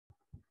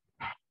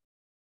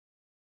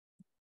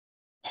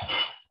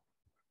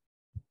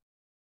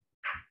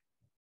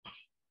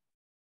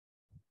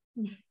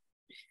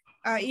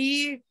ఈ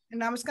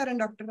నమస్కారం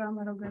డాక్టర్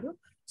రామారావు గారు.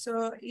 సో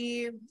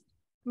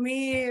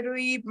మీరు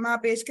మా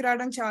పేజ్కి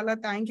రావడం చాలా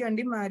థ్యాంక్ యూ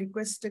అండి. మా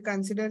రిక్వెస్ట్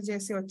కన్సిడర్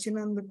చేసి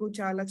వచ్చినందుకు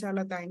చాలా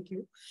చాలా థ్యాంక్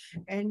యూ.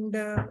 అండ్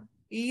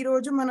ఈ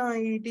రోజు మనం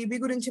ఈ టీబీ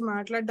గురించి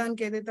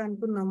మాట్లాడడానికి ఏదైతే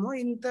అనుకున్నామో,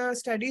 ఇంత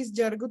స్టడీస్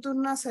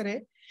జరుగుతున్నా సరే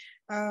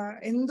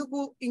ఎందుకు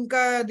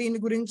ఇంకా దీని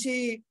గురించి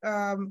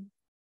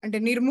అంటే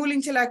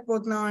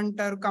నిర్మూలించలేకపోతున్నాం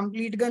అంటారు?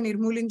 కంప్లీట్ గా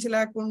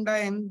నిర్మూలించలేకుండా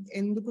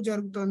ఎందుకు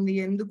జరుగుతుంది?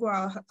 ఎందుకు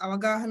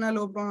అవగాహన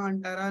లోపం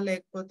అంటారా,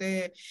 లేకపోతే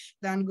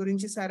దాని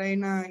గురించి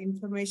సరైన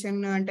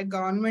ఇన్ఫర్మేషన్, అంటే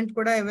గవర్నమెంట్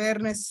కూడా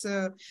అవేర్నెస్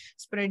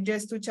స్ప్రెడ్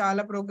చేస్తూ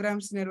చాలా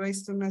ప్రోగ్రామ్స్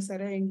నిర్వహిస్తున్నా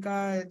సరే ఇంకా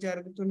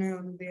జరుగుతూనే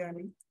ఉంది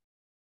అని?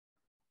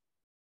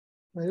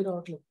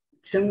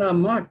 ముఖ్యంగా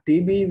అమ్మ,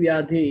 టీబీ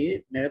వ్యాధి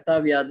మిగతా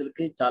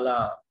వ్యాధులకి చాలా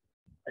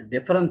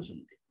డిఫరెన్స్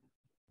ఉంది.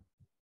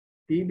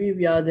 టీబీ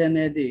వ్యాధి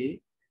అనేది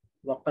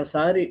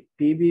ఒక్కసారి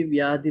టీబీ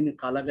వ్యాధిని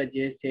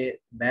కలగజేసే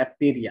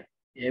బ్యాక్టీరియా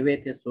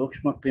ఏవైతే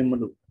సూక్ష్మ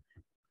క్రిములు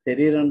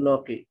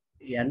శరీరంలోకి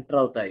ఎంటర్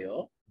అవుతాయో,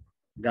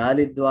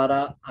 గాలి ద్వారా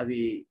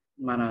అవి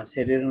మన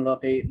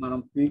శరీరంలోకి మనం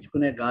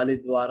పీల్చుకునే గాలి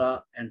ద్వారా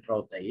ఎంటర్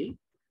అవుతాయి.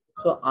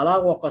 సో అలా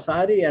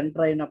ఒకసారి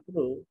ఎంటర్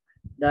అయినప్పుడు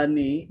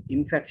దాన్ని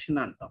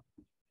ఇన్ఫెక్షన్ అంటాం.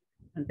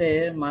 అంటే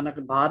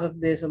మనకు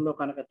భారతదేశంలో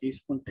కనుక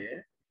తీసుకుంటే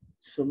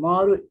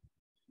సుమారు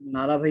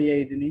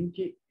 45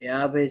 నుంచి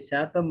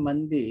 50%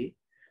 మంది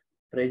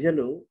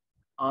ప్రజలు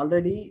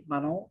ఆల్రెడీ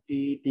మనం ఈ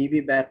టీబీ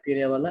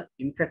బ్యాక్టీరియా వల్ల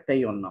ఇన్ఫెక్ట్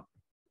అయి ఉన్నాం.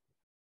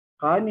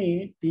 కానీ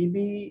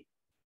టీబీ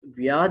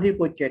వ్యాధికి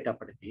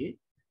వచ్చేటప్పటికి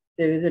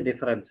దేర్ ఇస్ ఎ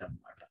డిఫరెన్స్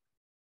అన్నమాట.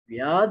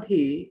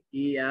 వ్యాధి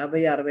ఈ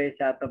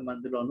 50-60%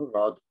 మందిలోనూ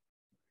రాదు.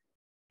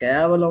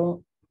 కేవలం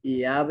ఈ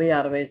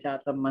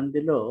 50-60%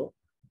 మందిలో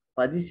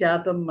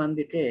 10%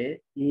 మందికే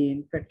ఈ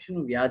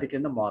ఇన్ఫెక్షన్ వ్యాధి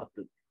కింద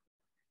మారుతుంది.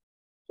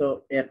 సో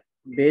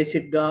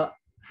బేసిక్గా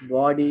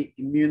బాడీ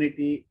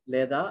ఇమ్యూనిటీ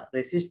లేదా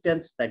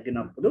రెసిస్టెన్స్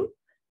తగ్గినప్పుడు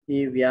ఈ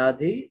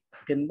వ్యాధి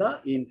కింద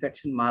ఈ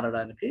ఇన్ఫెక్షన్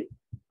మారడానికి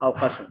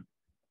అవకాశం ఉంది.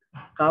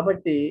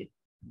 కాబట్టి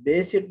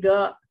బేసిక్గా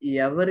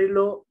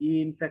ఎవరిలో ఈ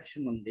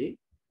ఇన్ఫెక్షన్ ఉంది,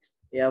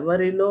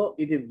 ఎవరిలో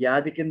ఇది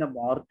వ్యాధి కింద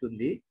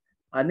మారుతుంది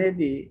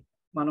అనేది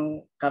మనం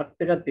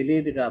కరెక్ట్గా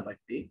తెలియదు.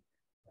 కాబట్టి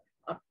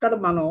అక్కడ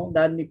మనం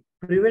దాన్ని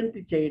ప్రివెంట్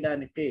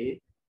చేయడానికి,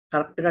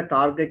 కరెక్ట్గా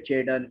టార్గెట్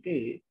చేయడానికి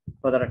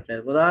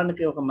కుదరట్లేదు.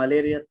 ఉదాహరణకి ఒక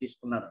మలేరియా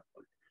తీసుకున్నారు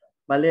అనుకోండి.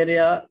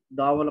 మలేరియా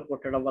దోమలు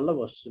కుట్టడం వల్ల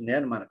వస్తుంది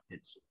అని మనకు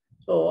తెలుసు.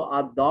 సో ఆ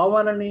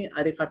దోమలని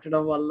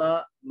అరికట్టడం వల్ల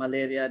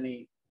మలేరియాని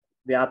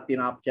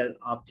వ్యాప్తిని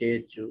ఆప్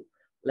చేయొచ్చు.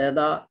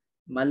 లేదా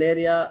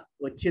మలేరియా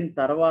వచ్చిన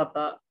తర్వాత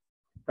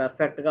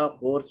పర్ఫెక్ట్గా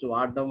కోర్స్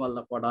వాడడం వల్ల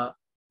కూడా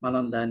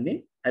మనం దాన్ని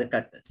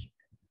అరికట్టచ్చు.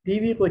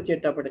 టీబీకి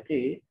వచ్చేటప్పటికి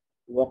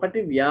ఒకటి,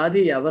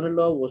 వ్యాధి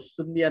ఎవరిలో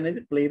వస్తుంది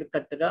అనేది క్లియర్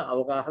కట్గా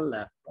అవగాహన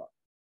లేకపోవడం.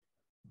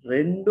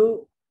 2,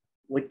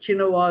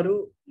 వచ్చిన వారు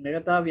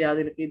మిగతా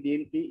వ్యాధులకి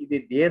దీనికి ఇది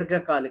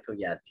దీర్ఘకాలిక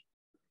వ్యాధి.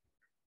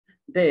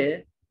 అంటే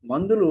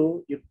మందులు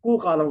ఎక్కువ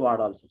కాలం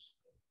వాడాల్సి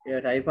వస్తుంది.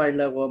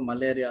 టైఫాయిడ్లో,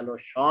 మలేరియాలో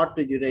షార్ట్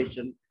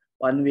డ్యూరేషన్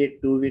 1 వీక్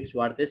 2 వీక్స్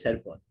వాడితే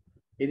సరిపోదు.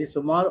 ఇది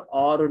సుమారు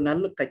 6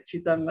 నెలలు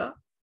ఖచ్చితంగా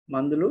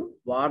మందులు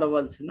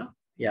వాడవలసిన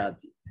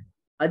వ్యాధి.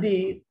 అది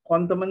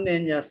కొంతమంది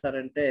ఏం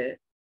చేస్తారంటే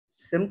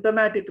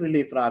సిమ్టమాటిక్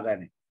రిలీఫ్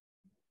రాగానే,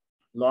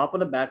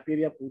 లోపల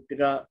బ్యాక్టీరియా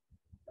పూర్తిగా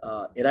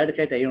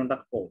ఎరాడికేట్ అయి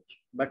ఉండకపోవచ్చు,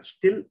 బట్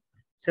స్టిల్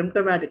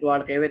సిమ్టమాటిక్,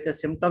 వాళ్ళకి ఏవైతే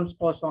సిమ్టమ్స్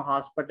కోసం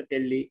హాస్పిటల్కి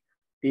వెళ్ళి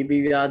టీబీ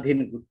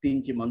వ్యాధిని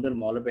గుర్తించి మందులు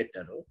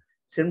మొదలుపెట్టారో,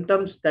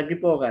 సిమ్టమ్స్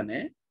తగ్గిపోగానే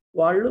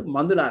వాళ్ళు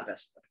మందులు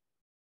ఆపేస్తారు.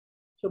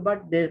 So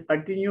but they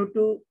continue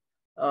to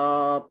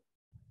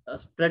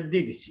spread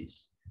the disease.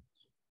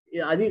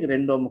 అది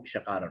రెండో ముఖ్య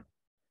కారణం.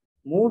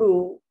 3,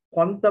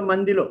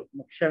 కొంతమందిలో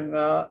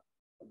ముఖ్యంగా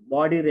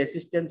బాడీ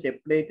రెసిస్టెన్స్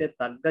ఎప్పుడైతే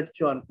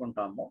తగ్గచ్చు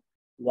అనుకుంటామో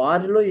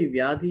వారిలో ఈ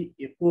వ్యాధి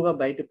ఎక్కువగా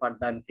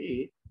బయటపడడానికి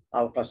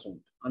అవకాశం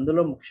ఉంది.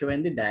 అందులో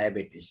ముఖ్యమైనది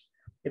డయాబెటీస్.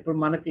 ఇప్పుడు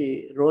మనకి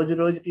రోజు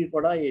రోజుకి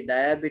కూడా ఈ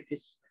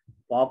డయాబెటీస్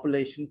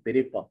పాపులేషన్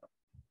పెరిగిపోతుంది.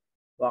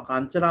 ఒక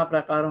అంచనా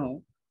ప్రకారం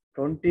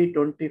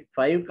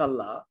 2025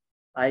 కల్లా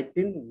I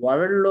think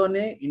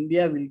వరల్డ్లోనే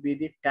India will be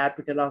the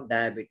capital of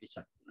diabetes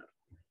అంటున్నారు.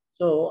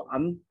 సో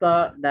అంత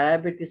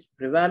డయాబెటీస్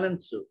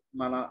ప్రివాలెన్స్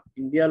మన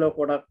ఇండియాలో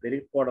కూడా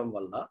పెరిగిపోవడం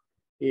వల్ల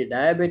ఈ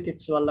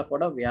డయాబెటిక్స్ వల్ల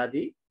కూడా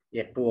వ్యాధి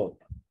ఎక్కువ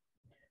అవుతుంది.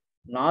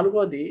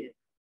 4వది,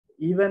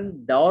 ఈవెన్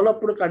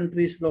డెవలప్డ్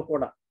కంట్రీస్లో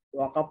కూడా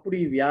ఒకప్పుడు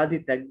ఈ వ్యాధి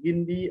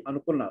తగ్గింది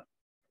అనుకున్నారు,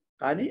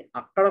 కానీ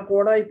అక్కడ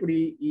కూడా ఇప్పుడు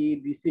ఈ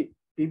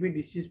టీబీ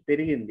డిసీజ్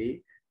పెరిగింది.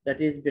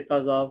 That is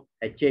because of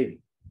HIV.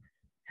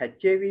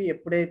 HIV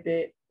ఎప్పుడైతే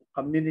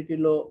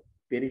కమ్యూనిటీలో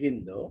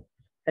పెరిగిందో,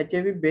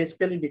 HIV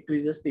basically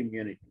decreases the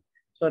immunity.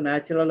 So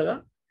న్యాచురల్గా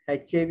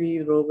హెచ్ఐవి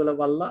రోగుల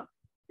వల్ల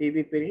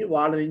టీబీ పెరిగి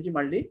వాళ్ళ నుంచి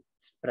మళ్ళీ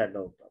స్ప్రెడ్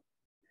అవుతుంది.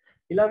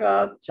 ఇలాగా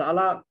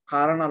చాలా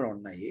కారణాలు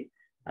ఉన్నాయి.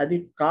 అది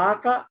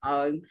కాక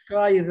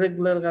ఇంకా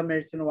ఇర్రెగ్యులర్గా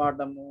మెడిసిన్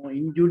వాడడము,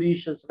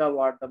 ఇంజుడిషియస్గా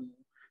వాడడము,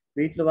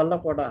 వీటి వల్ల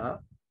కూడా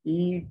ఈ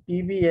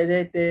టీబీ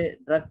ఏదైతే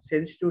డ్రగ్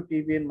సెన్సిటివ్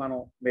టీబీ మనం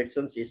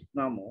medicines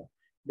ఇస్తున్నామో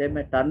they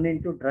may turn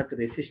in to drug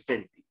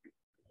resistant TB.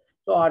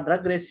 So ఆ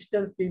డ్రగ్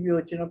రెసిస్టెన్స్ టీబీ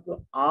వచ్చినప్పుడు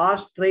ఆ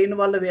స్ట్రెయిన్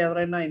వల్ల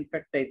ఎవరైనా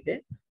ఇన్ఫెక్ట్ అయితే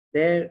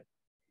they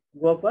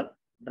go for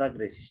drug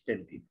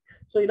resistant TB.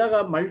 So ఇలాగా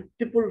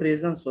మల్టిపుల్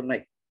రీజన్స్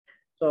ఉన్నాయి.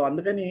 సో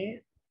అందుకనే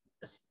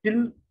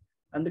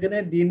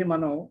దీన్ని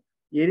మనం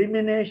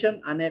ఎలిమినేషన్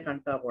అనే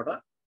కంటా కూడా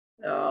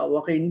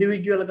ఒక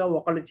ఇండివిజువల్గా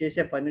ఒకళ్ళు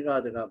చేసే పని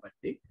కాదు.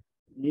 కాబట్టి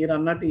మీరు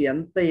అన్నట్టు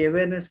ఎంత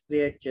అవేర్నెస్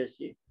క్రియేట్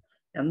చేసి,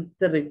 ఎంత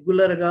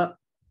రెగ్యులర్గా,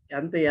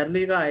 ఎంత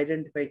ఎర్లీగా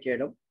ఐడెంటిఫై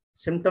చేయడం,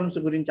 సిమ్టమ్స్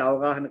గురించి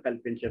అవగాహన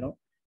కల్పించడం,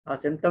 ఆ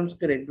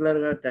సిమ్టమ్స్కి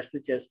రెగ్యులర్గా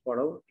టెస్టులు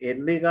చేసుకోవడం,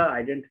 ఎర్లీగా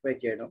ఐడెంటిఫై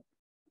చేయడం,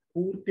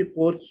 పూర్తి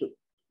కోర్సు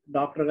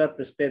డాక్టర్ గారు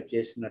ప్రిస్క్రైబ్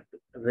చేసినట్టు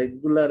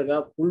రెగ్యులర్గా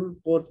ఫుల్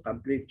కోర్స్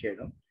కంప్లీట్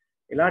చేయడం,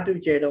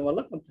 ఇలాంటివి చేయడం వల్ల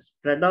కొంత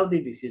స్ప్రెడ్ ఆఫ్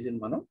ది డిసీజ్ని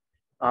మనం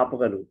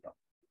ఆపగలుగుతాం.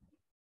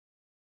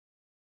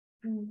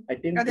 I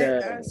think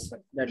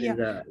that is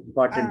the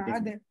important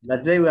thing.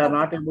 That's why we are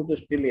not able to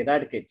still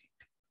eradicate it.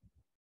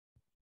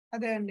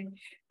 అదే అండి,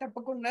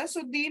 తప్పకుండా. సో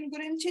దీని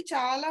గురించి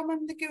చాలా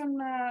మందికి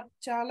ఉన్న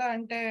చాలా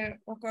అంటే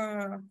ఒక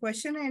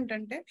క్వశ్చన్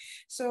ఏంటంటే,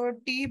 సో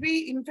టీబీ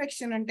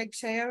ఇన్ఫెక్షన్ అంటే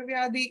క్షయ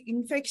వ్యాధి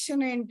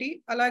ఇన్ఫెక్షన్ ఏంటి,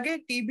 అలాగే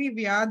టీబీ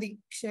వ్యాధి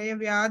క్షయ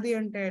వ్యాధి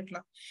అంటే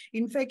ఎట్లా,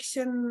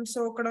 ఇన్ఫెక్షన్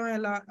సోకడం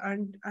ఎలా,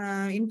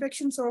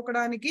 ఇన్ఫెక్షన్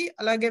సోకడానికి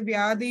అలాగే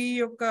వ్యాధి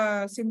యొక్క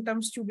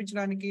సిమ్టమ్స్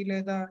చూపించడానికి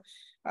లేదా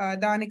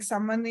దానికి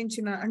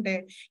సంబంధించిన అంటే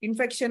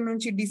ఇన్ఫెక్షన్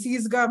నుంచి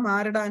డిసీజ్ గా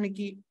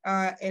మారడానికి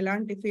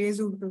ఎలాంటి ఫేజ్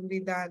ఉంటుంది,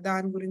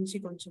 దాని గురించి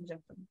కొంచెం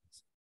చెప్పండి.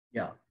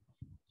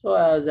 సో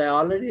యాజ్ ఐ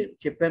ఆల్రెడీ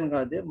చెప్పాను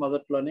కదా,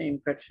 మొదట్లోనే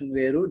ఇన్ఫెక్షన్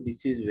వేరు,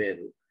 డిసీజ్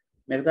వేరు.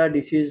 మిగతా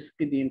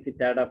డిసీజ్కి దీనికి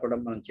తేడా కూడా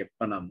మనం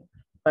చెప్పుకున్నాము.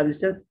 For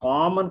instance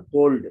common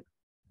cold,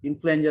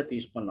 influenza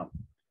తీసుకున్నాం.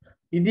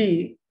 ఇది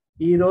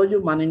ఈరోజు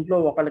మన ఇంట్లో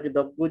ఒకళ్ళకి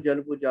దగ్గు,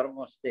 జలుబు, జ్వరం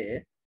వస్తే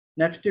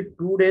నెక్స్ట్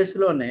 2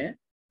 daysలోనే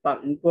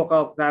ఇంకొక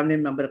ఫ్యామిలీ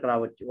మెంబర్కి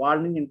రావచ్చు, వాళ్ళ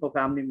నుంచి ఇంకో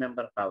ఫ్యామిలీ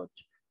మెంబర్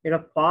రావచ్చు. ఇక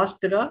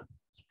ఫాస్ట్గా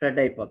స్ప్రెడ్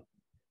అయిపోతుంది.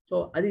 సో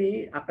అది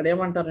అక్కడ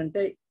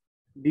ఏమంటారంటే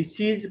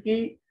డిసీజ్కి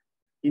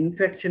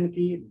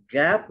ఇన్ఫెక్షన్కి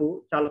గ్యాప్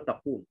చాలా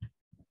తక్కువ ఉంటుంది.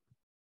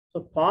 సో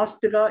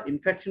ఫాస్ట్గా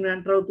ఇన్ఫెక్షన్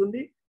ఎంటర్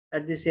అవుతుంది,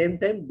 at the same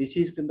time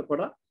disease కింద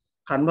కూడా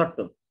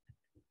కన్వర్ట్ అవుతుంది.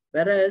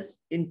 వెరస్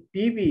ఇన్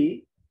టీబీ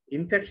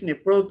ఇన్ఫెక్షన్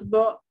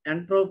ఎప్పుడవుతుందో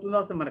ఎంటర్ అవుతుందో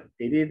అసలు మనకు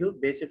తెలియదు,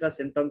 బేసిక్గా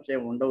సింటమ్స్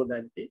ఏమి ఉండవు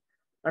దానికి.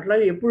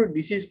 అట్లాగే ఎప్పుడు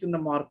డిసీజ్ కింద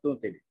మారుతుందో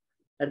తెలియదు.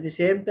 At the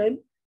same time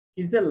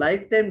it's a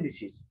life time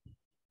disease.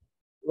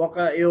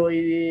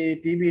 ఇది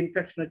టీబీ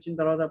ఇన్ఫెక్షన్ వచ్చిన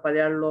తర్వాత 10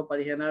 ఏళ్ళలో,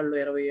 15 ఏళ్ళలో,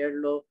 20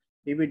 ఏళ్ళలో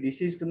టీబీ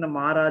డిసీజ్ కింద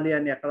మారాలి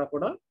అని ఎక్కడ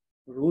కూడా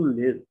రూల్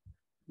లేదు.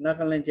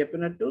 ఇందాక నేను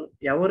చెప్పినట్టు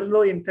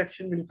ఎవరిలో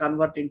infection will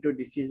convert into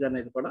disease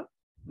అనేది కూడా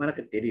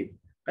మనకు తెలియదు.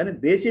 కానీ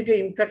బేసిక్గా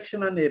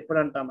ఇన్ఫెక్షన్ అనేది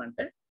ఎప్పుడు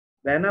అంటామంటే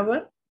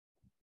whenever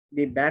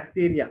the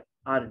bacteria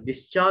are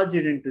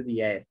discharged into the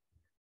air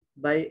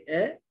by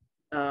A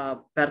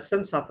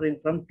person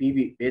suffering from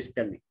TB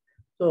basically.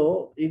 So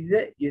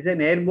is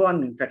N air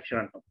Born infection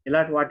అంటాం.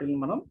 ఇలాంటి వాటిని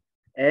మనం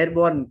ఎయిర్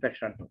బోర్న్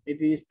ఇన్ఫెక్షన్ అంటాం.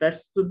 ఇది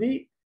స్ప్రెడ్స్ టు ది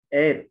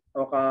ఎయిర్.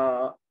 ఒక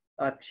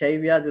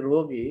క్షయవ్యాధి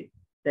రోగి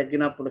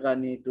తగ్గినప్పుడు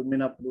కానీ,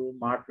 తుమ్మినప్పుడు,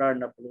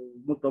 మాట్లాడినప్పుడు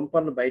ఉమ్ము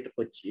తుంపర్లు బయటకు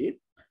వచ్చి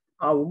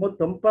ఆ ఉమ్ము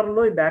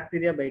తుంపర్లో ఈ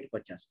బ్యాక్టీరియా బయటకు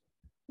వచ్చేస్తాయి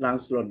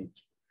లంగ్స్లో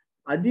నుంచి.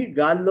 అది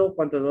గాల్లో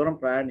కొంత దూరం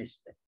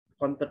ప్రయాణిస్తాయి,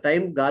 కొంత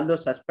టైం గాల్లో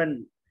సస్పెండ్,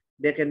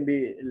 దే కెన్ బి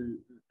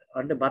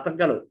అంటే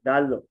బతకగలవు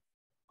గాల్లో.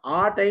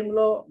 ఆ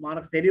టైంలో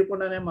మనకు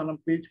తెలియకుండానే మనం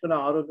పీల్చుకునే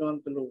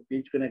ఆరోగ్యవంతులు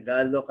పీల్చుకునే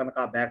గాలిలో కనుక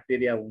ఆ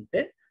బ్యాక్టీరియా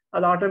ఉంటే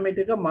అది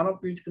ఆటోమేటిక్గా మనం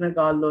పీల్చుకునే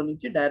గాల్లో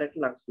నుంచి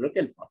డైరెక్ట్ లంగ్స్లోకి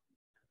వెళ్ళిపోతుంది.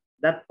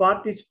 That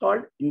part is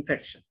called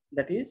infection.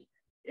 That is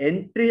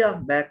entry of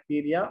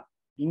bacteria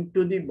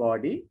into the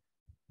body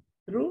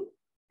through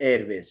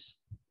Airways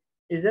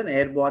is an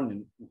airborne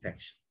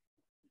infection.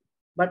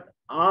 But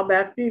ఆ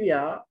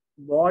బ్యాక్టీరియా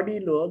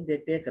బాడీలో they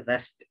take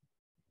rest.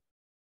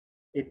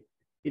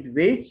 It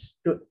waits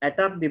to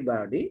attack the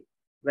body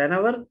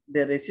whenever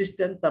the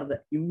resistance or the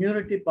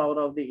immunity power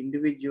of the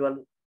individual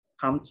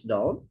comes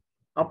down.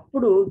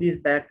 Appudu these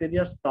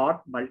bacteria start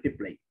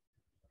multiplying.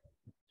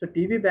 So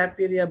TB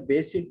bacteria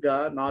basic ga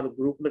 4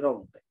 గ్రూపులుగా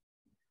ఉంటాయి.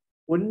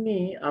 కొన్ని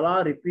అలా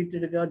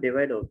repeated గా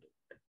divide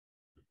అవుతుంటాయి,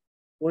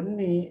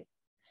 కొన్ని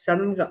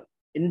sudden గా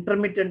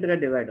intermittent గా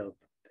divide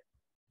అవుతుంటాయి,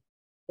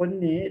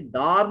 కొన్ని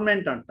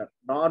డార్మెంట్ అంటారు.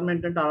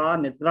 డార్మెంట్ అంటే అలా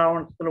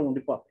నిద్రావస్థలో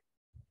ఉండిపోతాయి.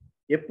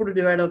 ఎప్పుడు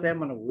డివైడ్ అవుతాయో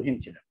మనం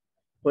ఊహించలేం.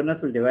 కొన్ని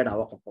అసలు డివైడ్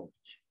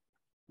అవ్వకపోవచ్చు.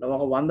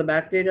 ఒక 100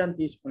 బ్యాక్టీరియాని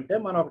తీసుకుంటే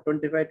మనం ఒక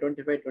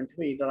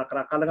 25 ఇది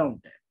రకరకాలుగా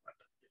ఉంటాయి అన్నమాట.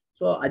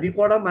 సో అది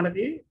కూడా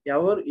మనకి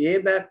ఏ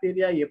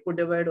బ్యాక్టీరియా ఎప్పుడు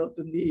డివైడ్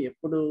అవుతుంది,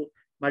 ఎప్పుడు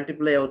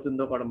మల్టిప్లై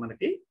అవుతుందో కూడా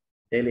మనకి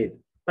తెలియదు.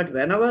 But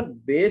whenever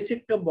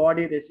basic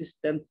body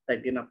resistance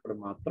తగ్గినప్పుడు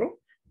మాత్రం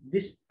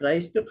this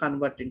tries to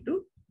convert into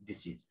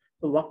disease.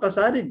 So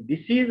ఒక్కసారి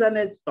డిసీజ్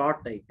అనేది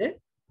స్టార్ట్ అయితే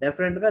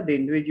డెఫినెట్గా ది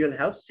ఇండివిజువల్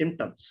హ్యావ్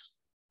సిమ్టమ్స్.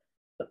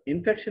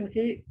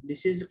 ఇన్ఫెక్షన్కి,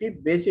 డిసీజ్కి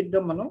బేసిక్గా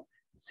మనం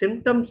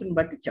సిమ్టమ్స్ని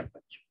బట్టి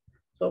చెప్పచ్చు.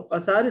 సో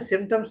ఒకసారి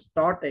సిమ్టమ్స్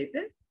స్టార్ట్ అయితే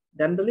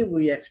generally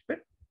we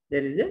expect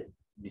there is a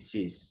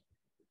disease.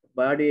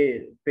 Body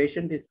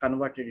patient is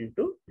converted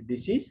into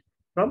disease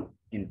from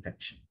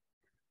infection.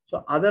 So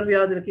other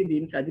వ్యాధులకి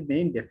దీనికి అది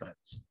మెయిన్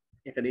డిఫరెన్స్.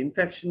 ఇక్కడ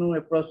ఇన్ఫెక్షన్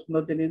ఎప్పుడు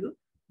వస్తుందో తెలియదు,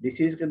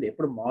 డిసీజ్ కింద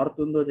ఎప్పుడు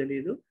మారుతుందో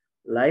తెలియదు,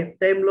 లైఫ్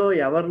టైంలో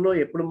ఎవరిలో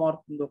ఎప్పుడు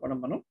మారుతుందో కూడా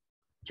మనం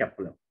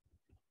చెప్పలేము.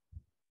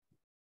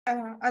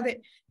 అదే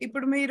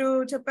ఇప్పుడు మీరు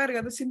చెప్పారు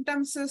కదా,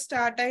 సిమ్టమ్స్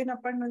స్టార్ట్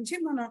అయినప్పటి నుంచి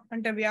మనం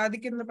అంటే వ్యాధి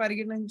కింద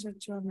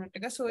పరిగణించవచ్చు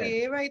అన్నట్టుగా. సో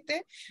ఏవైతే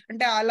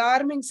అంటే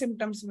అలార్మింగ్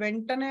సిమ్టమ్స్,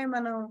 వెంటనే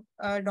మనం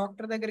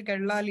డాక్టర్ దగ్గరికి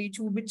వెళ్ళాలి,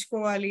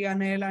 చూపించుకోవాలి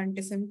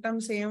అనేలాంటి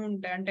సిమ్టమ్స్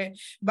ఏముంటాయి? అంటే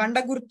బండ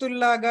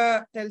గుర్తుల్లాగా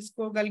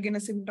తెలుసుకోగలిగిన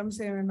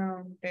సిమ్టమ్స్ ఏమైనా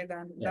ఉంటాయి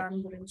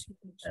దాని గురించి?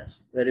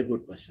 Very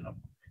good question.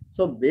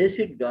 So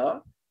basic గా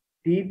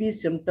TB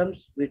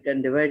symptoms we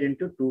can divide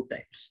into 2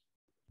 types.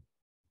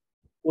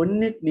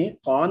 కొన్నిటిని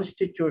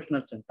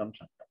కాన్స్టిట్యూషనల్ సిమ్టమ్స్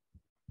అంటాం.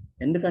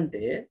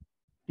 ఎందుకంటే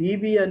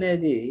టీబీ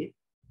అనేది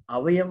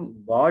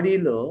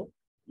బాడీలో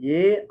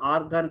ఏ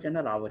ఆర్గాన్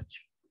కైనా రావచ్చు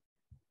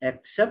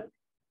except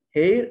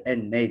hair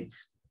and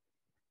nails.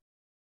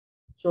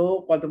 So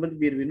కొంతమంది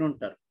మీరు విని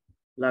ఉంటారు,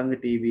 lung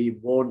TB,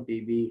 bone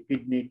TB,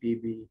 kidney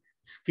TB,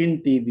 skin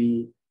TB,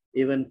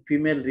 even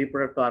female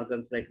reproductive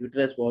organs like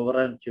uterus,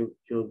 overall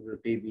tube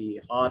TB,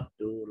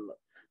 heart,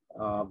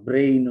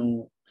 brain,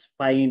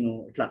 spine,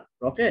 ఇట్లా.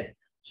 Okay,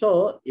 so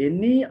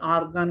any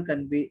organ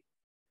can be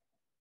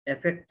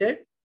affected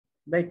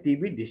by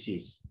TB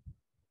disease.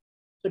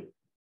 So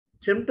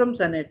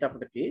symptoms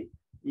అనేటప్పటికి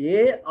ఏ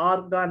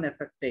organ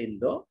effect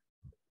అయిందో,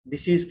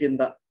 disease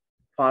కింద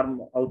form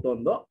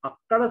అవుతుందో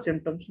అక్కడ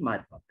symptoms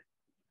మారిపోతాయి.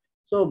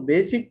 So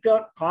బేసిక్గా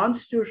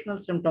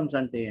constitutional symptoms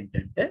అంటే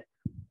ఏంటంటే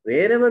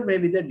wherever may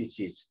be the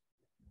disease,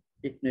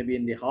 it may be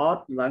in the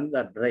heart, lungs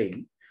are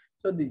brain.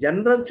 So the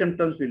general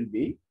symptoms will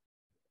be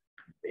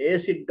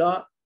బేసిక్గా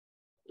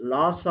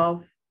లాస్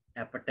ఆఫ్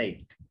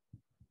అపటైట్.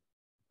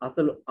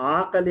 అసలు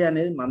ఆకలి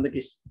అనేది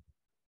మందకి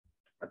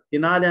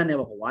తినాలి అనే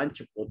ఒక వాంఛ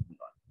పోతుంది.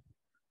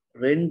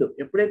 2,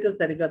 ఎప్పుడైతే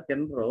సరిగా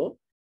తినరో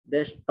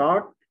they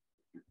start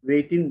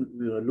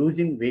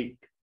losing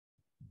weight.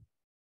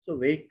 So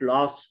weight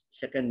loss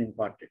second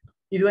important.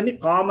 ఇవన్నీ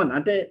కామన్,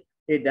 అంటే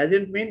it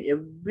doesn't mean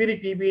every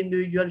TB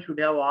individual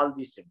should have all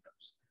these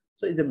symptoms.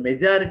 So ఇది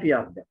majority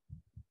of them.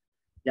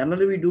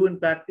 Generally we do in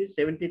practice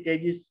 70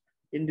 kgs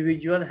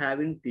individual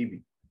having TB.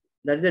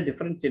 That is a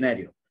different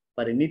scenario.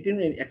 For anything,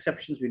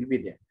 exceptions will be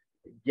there.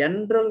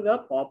 General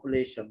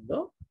population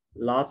though,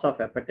 loss of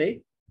appetite,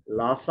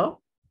 loss of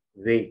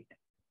weight,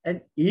 and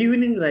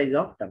evening rise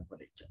of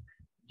temperature.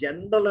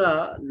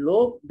 General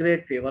low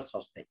grade fevers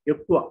వస్తాయి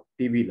ఎక్కువ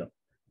టీబీలో,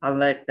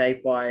 unlike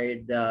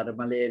typhoid or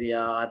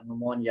malaria or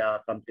pneumonia or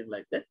something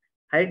like that.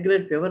 High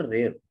grade fever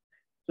rare.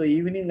 So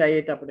evening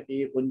అయ్యేటప్పటికి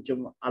కొంచెం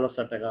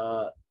అలసటగా,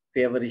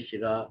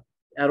 ఫేవరిష్గా,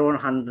 around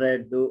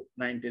 100,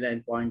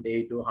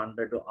 99.8,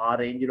 100 ఆ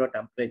రేంజ్లో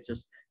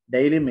temperatures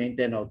daily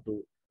maintain అవుతూ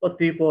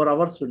 3-4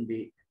 hours ఉండి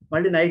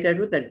మళ్ళీ నైట్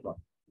అయిపోయి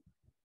తగ్గిపోతుంది.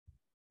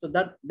 So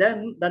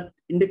that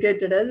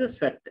indicated as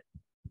sweat.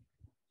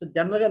 So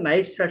జనరల్గా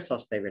నైట్ స్వెట్స్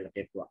వస్తాయి వీళ్ళకి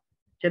ఎక్కువ.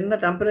 చిన్న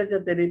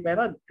టెంపరేచర్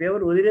తెలియపోయినా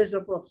ఫీవర్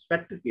వదిలేసినప్పుడు ఒక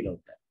స్వెట్ ఫీల్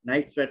అవుతాయి,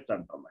 నైట్ స్వెట్స్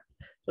అంటాం.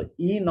 సో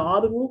ఈ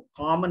 4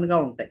 కామన్గా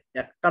ఉంటాయి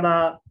ఎక్కడ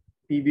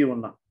టీబీ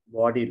ఉన్న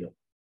బాడీలో.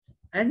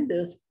 అండ్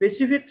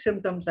స్పెసిఫిక్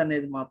సిమ్టమ్స్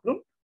అనేది మాత్రం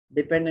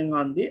depending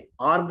on the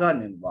organ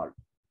involve.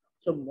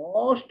 So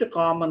most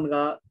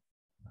కామన్గా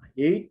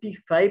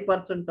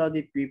 85% of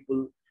the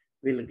people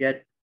will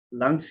get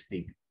lungs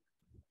TB.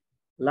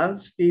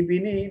 Lungs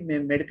టీబీని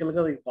మేము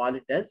మెడికల్గా we call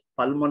it as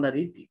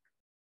pulmonary TB.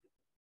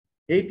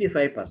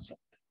 85%.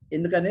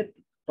 ఎందుకని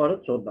త్వరగా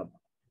చూద్దాం.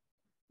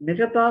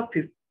 మిగతా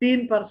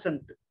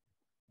 15%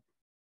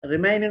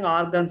 రిమైనింగ్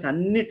ఆర్గన్స్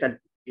అన్ని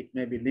కలిపి, it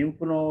may be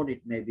lymph node,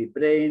 it may be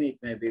brain,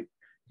 it may be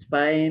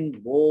spine,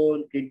 bone,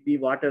 kidney,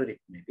 whatever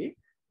it may be,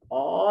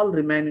 all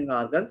remaining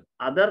organs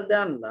other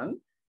than lung,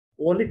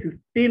 only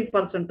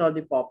 15% of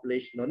the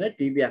population lone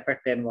TB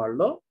affect అయిన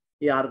వాళ్ళలో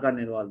ఈ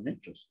organ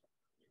involvement చూస్తాం.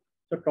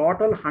 So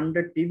total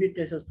 100 TB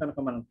cases కనుక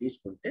మనం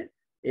తీసుకుంటే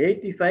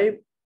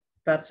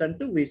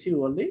 85% we see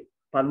only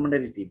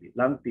pulmonary TB,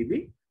 lung TB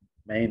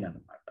main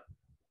అనమాట.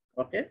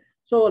 Okay,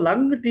 so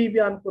lung TB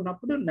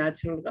అనుకున్నప్పుడు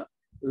న్యాచురల్గా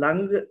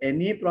లంగ్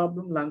ఎనీ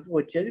ప్రాబ్లం లంగ్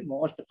వచ్చేది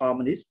మోస్ట్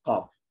కామన్ ఈజ్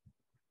కాఫ్.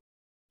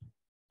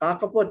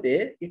 కాకపోతే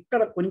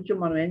ఇక్కడ కొంచెం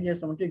మనం ఏం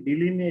చేస్తామంటే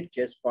డిలిమినేట్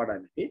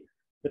చేసుకోవడానికి,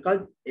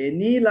 because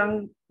any lung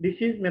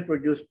disease May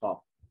produce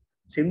cough.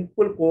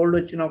 Simple cold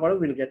వచ్చినా కూడా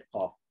will get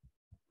cough,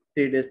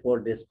 3 days 4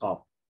 days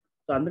cough.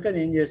 So అందుకని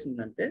ఏం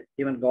చేస్తుందంటే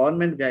ఈవెన్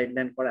గవర్నమెంట్ గైడ్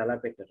లైన్ కూడా ఎలా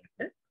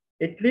పెట్టారంటే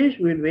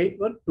at least will wait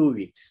for 2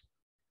 weeks.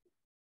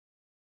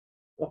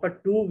 ఒక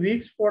 2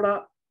 weeks కూడా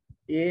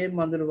ఏ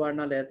మందులు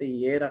వాడినా లేకపోతే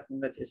ఏ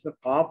రకంగా చేసినా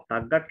కాఫ్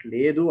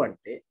తగ్గట్లేదు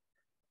అంటే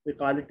we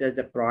call it as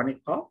a chronic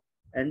cough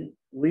and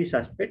we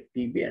suspect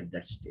TB at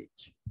that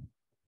stage.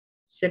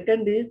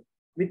 Second is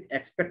with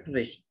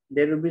expectoration.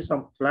 There will be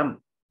some phlegm.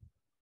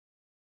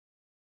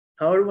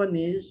 Third one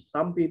is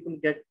some people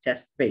get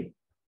chest pain.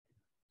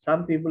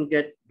 Some people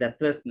get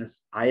breathlessness,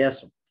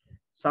 ayasam.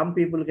 Some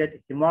people get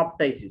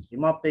hemoptysis.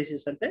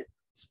 Hemoptysis ante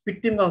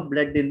spitting of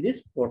blood in the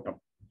scrotum.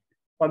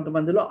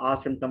 కొంతమందిలో ఆ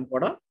symptom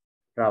కూడా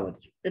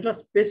రావచ్చు. ఇట్లా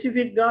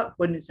స్పెసిఫిక్గా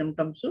కొన్ని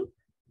symptoms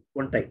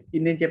ఉంటాయి.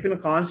 నేను చెప్పిన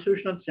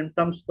కాన్స్టిట్యూషనల్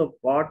సిమ్టమ్స్తో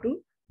పాటు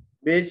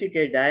బేసిక్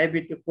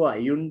డయాబెటిక్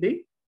అయ్యుండి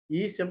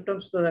ఈ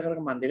సిమ్టమ్స్తో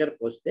దగ్గర మన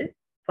దగ్గరకు వస్తే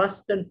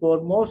first and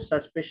foremost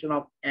suspicion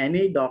of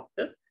any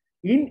doctor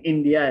in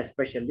India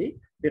especially,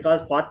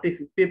 because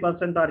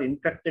 40-50% are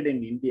infected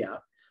in India.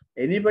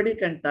 Anybody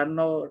can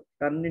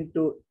turn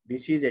into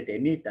disease at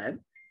any time.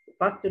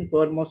 First and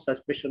foremost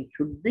suspicion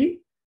should be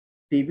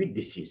TB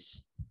disease.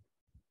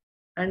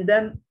 And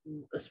then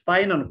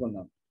spine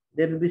anukundam,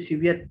 there will be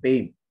severe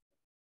pain.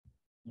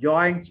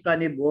 Joints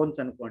kani bones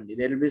anukondi,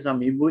 there will be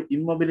some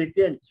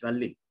immobility and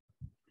swelling.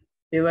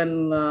 Even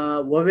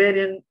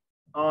ovarian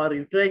or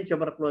uterine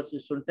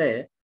tuberculosis unte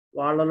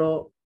వాళ్ళలో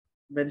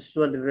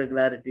menstrual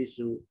irregularities,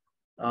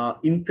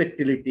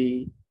 infertility.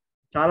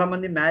 చాలా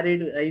మంది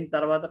married అయిన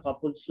తర్వాత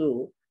couples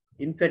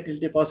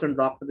infertility కోసం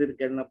doctor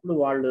దగ్గరికి వెళ్ళినప్పుడు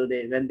వాళ్ళు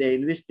when they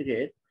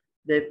investigate,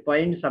 they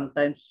find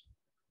sometimes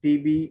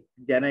TB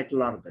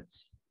genital organs.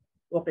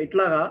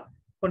 ఇట్లాగా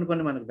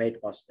కొన్ని మనకు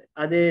బయటకు వస్తాయి.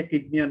 అదే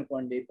కిడ్నీ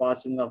అనుకోండి,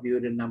 passing of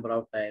urine number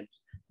of times,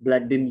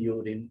 blood in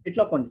urine,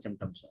 ఇట్లా కొన్ని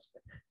సిమ్టమ్స్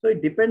వస్తాయి. So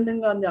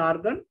depending on the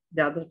organ,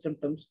 the other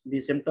symptoms,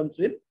 the symptoms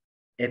will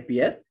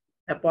appear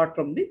apart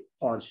from the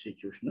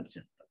constitutional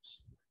symptoms.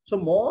 So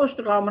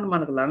most common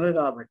మనకు lung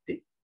కాబట్టి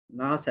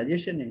నా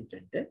suggestion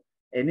ఏంటంటే,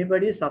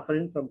 anybody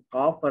suffering from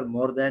cough for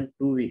more than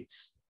 2 weeks,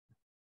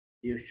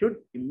 you should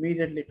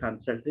immediately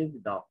consult the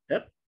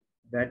doctor.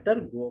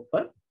 Better go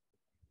for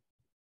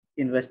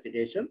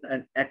investigation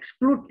and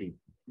exclude TB.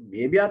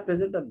 Maybe are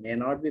present or may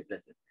not be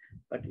present,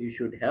 but you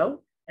should have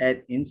an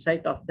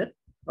insight of that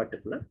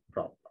particular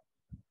problem.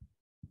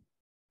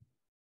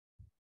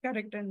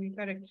 Correct అండి,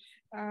 correct.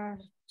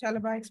 చాలా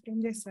బాగా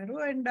explain చేస్తారు.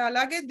 And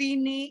అలాగే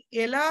దీన్ని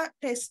ఎలా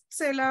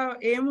tests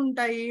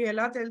ఏముంటాయి,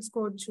 ఎలా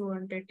తెలుసుకోవచ్చు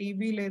అంటే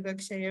టీబీ లేదా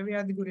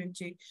క్షయవ్యాధి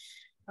గురించి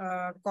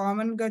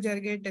కామన్ గా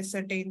జరిగే టెస్ట్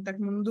అంటే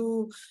ఇంతకు ముందు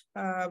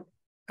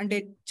అంటే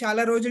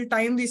చాలా రోజులు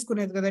టైం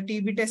తీసుకునేది కదా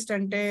టీబీ టెస్ట్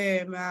అంటే.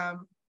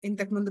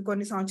 ఇంతకు ముందు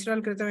కొన్ని సంవత్సరాల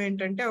క్రితం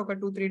ఏంటంటే ఒక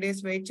 2-3 days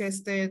వెయిట్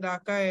చేస్తే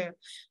దాకా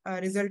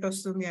రిజల్ట్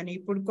వస్తుంది అని.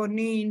 ఇప్పుడు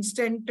కొన్ని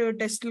ఇన్స్టెంట్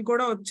టెస్ట్లు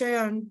కూడా వచ్చాయి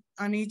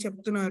అని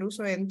చెప్తున్నారు.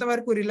 సో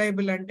ఎంతవరకు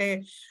రిలయబుల్ అంటే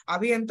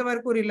అవి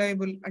ఎంతవరకు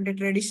రిలయబుల్ అంటే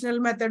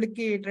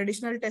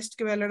ట్రెడిషనల్ టెస్ట్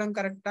కి వెళ్ళడం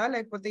కరెక్టా,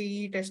 లేకపోతే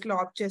ఈ టెస్ట్లు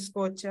ఆప్ట్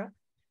చేసుకోవచ్చా?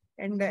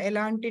 అండ్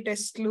ఎలాంటి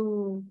టెస్ట్లు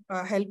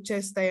హెల్ప్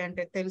చేస్తాయి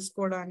అంటే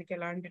తెలుసుకోవడానికి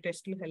ఎలాంటి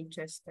టెస్ట్లు హెల్ప్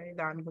చేస్తాయి,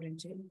 దాని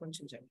గురించి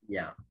కొంచెం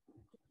చెప్పండి.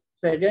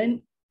 So again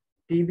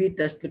TB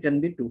test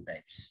can be 2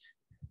 types.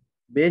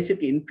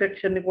 Basic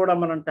infection ని కూడా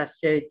మనం టెస్ట్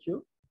చేయొచ్చు,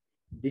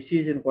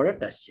 డిసీజ్ ని కూడా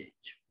టెస్ట్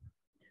చేయొచ్చు.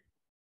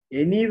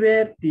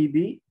 Anywhere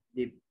TB,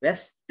 the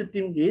best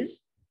thing is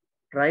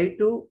try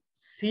to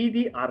see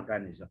the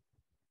organism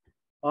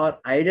are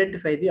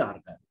identify the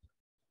organism.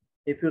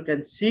 If you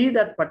can see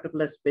that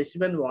particular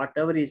specimen,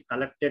 whatever is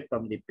collected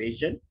from the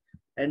patient,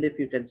 and if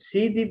you can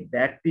see the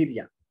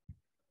bacteria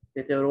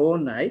with your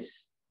own eyes,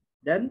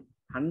 then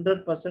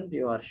 100%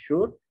 you are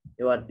sure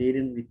you are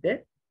dealing with a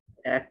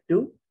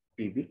active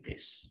TB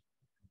case.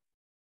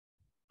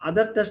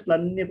 Other tests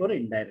అన్నీ కూడా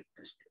indirect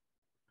test.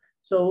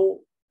 So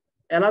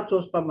ఎలా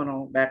చూస్తాం మనం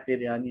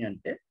bacteria అని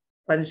అంటే,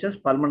 for instance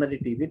pulmonary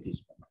TB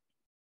తీసుకున్నాం.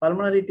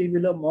 Pulmonary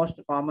టీబీలో most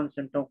common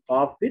symptom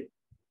cough with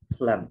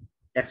phlegm,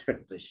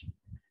 expectoration.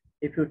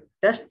 If you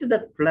test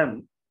that phlegm,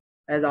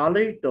 as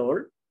already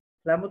told,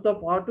 phlegm తో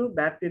పాటు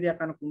బ్యాక్టీరియా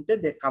కనుక ఉంటే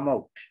దే కమ్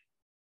అవుట్.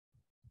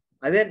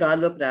 అవే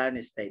గాల్లో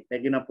ప్రయాణిస్తాయి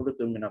తగ్గినప్పుడు,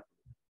 తుమ్మినప్పుడు.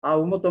 ఆ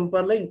ఉమ్ము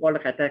తుంపర్లో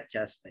ఇంకోళ్ళకి అటాక్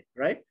చేస్తాయి,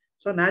 right?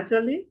 So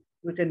naturally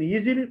we can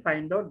easily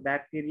find out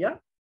bacteria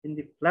in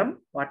the phlegm,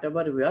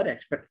 whatever we are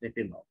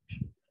expecting out.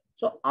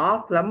 So ఆ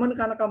phlegm ని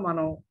కనుక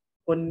మనం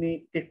కొన్ని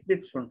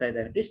టెక్నిక్స్ ఉంటాయి,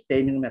 దానికి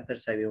స్టెయినింగ్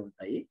మెథడ్స్ అవి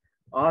ఉంటాయి.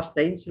 ఆ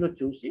స్టెయిన్స్ లో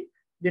చూసి,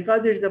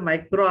 because it is a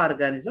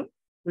microorganism,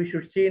 we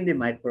should see in the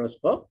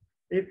microscope.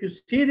 If you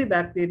see the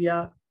bacteria,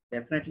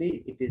 definitely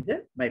it is a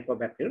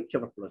mycobacterium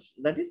tuberculosis.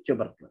 That is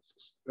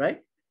tuberculosis, right?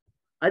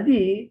 అది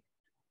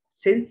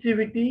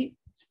సెన్సిటివిటీ,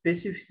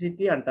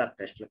 స్పెసిఫిసిటీ అంటారు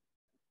టెస్ట్లో.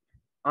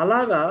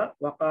 అలాగా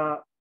ఒక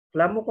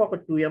ఫ్లమ్కు ఒక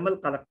 2 ml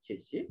కలెక్ట్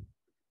చేసి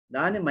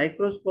దాని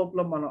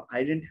మైక్రోస్కోప్లో మనం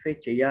ఐడెంటిఫై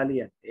చేయాలి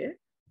అంటే,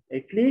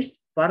 at least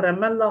per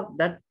ml of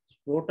that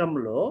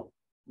స్ఫోటంలో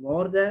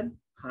more than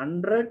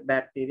 100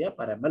 bacteria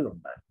per ml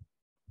ఉండాలి,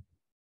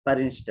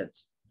 for instance.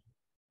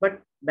 But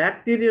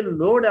bacterial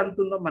load ఎంత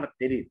ఉందో మనకు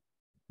తెలియదు.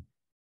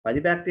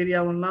 10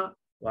 బ్యాక్టీరియా ఉన్నా,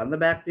 100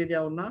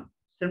 బ్యాక్టీరియా ఉన్నా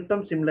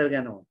సిమ్టమ్స్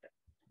సిమిలర్గానే ఉంటాయి.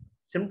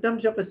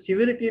 సిమ్టమ్స్ యొక్క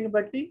సివిరిటీని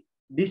బట్టి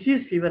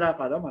డిసీజ్ సివిరా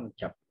కాదో మనం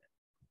చెప్పలేదు.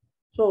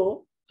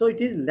 So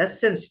it is less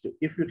sensitive.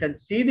 If you can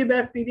see the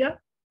bacteria,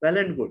 well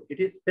and good, it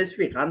is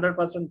specific,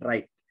 100%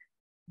 right.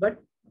 But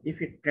if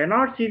you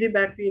cannot see the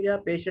bacteria,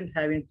 patient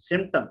having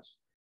symptoms,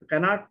 you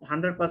cannot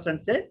 100%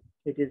 say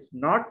it is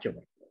not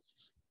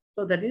tuberculosis.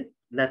 So that is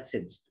less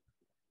sensitive.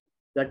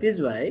 That is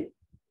why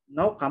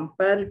now,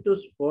 compared to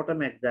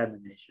sputum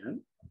examination,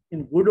 in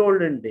good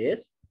olden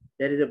days,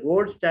 there is a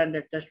gold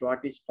standard test,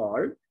 what is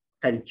called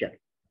culture.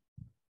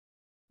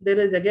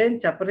 There is again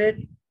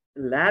separate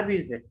lab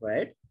is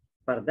required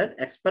for that,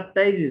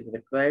 expertise is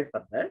required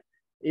for that.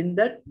 In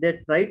that, they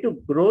try to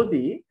grow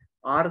the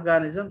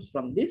organisms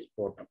from the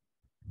sputum.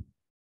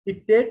 It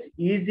takes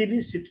easily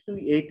 6 to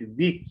 8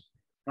 weeks,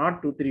 not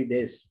 2-3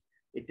 days.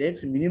 It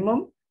takes minimum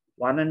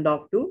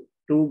 1.5 to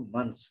 2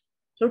 months.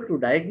 So to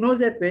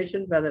diagnose a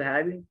patient whether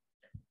having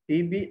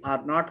TB or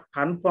not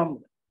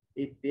confirmed,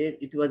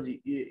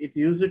 it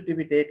used to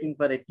be taking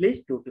for at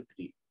least 2 to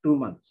 2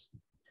 months.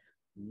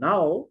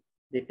 Now,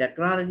 the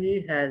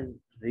technology has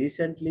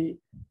recently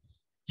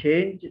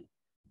changed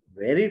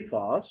very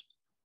fast.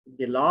 In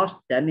the last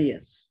 10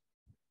 years,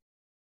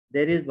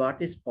 there is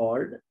what is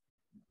called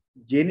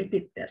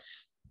genetic tests.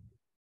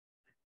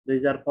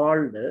 These are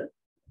called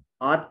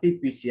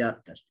RT-PCR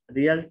test,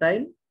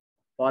 real-time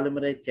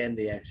polymerase chain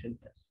reaction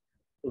test.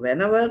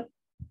 Whenever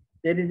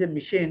there is a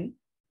machine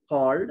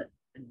called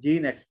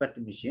gene expert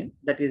machine,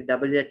 that is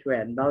WHO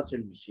endorsed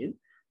machine,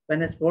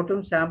 when a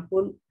sputum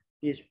sample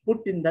is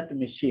put in that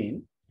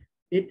machine,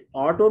 it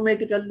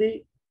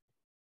automatically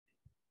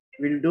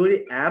will do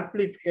the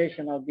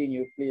amplification of the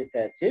nucleic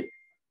acid.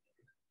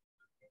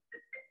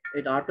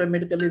 It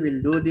automatically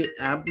will do the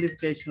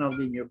amplification of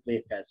the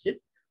nucleic acid,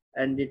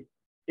 and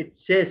it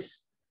says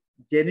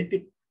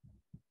genetic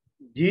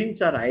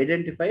genes are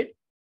identified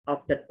of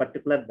that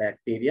particular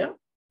bacteria,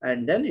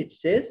 and then it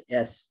says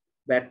yes,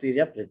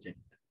 bacteria present.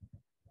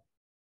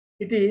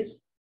 It is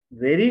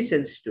very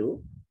sensitive.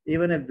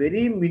 Even a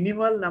very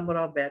minimal number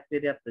of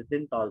bacteria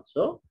present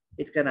also,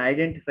 it can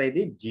identify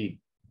the gene,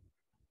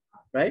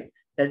 right?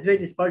 That's why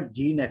it is called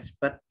gene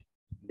expert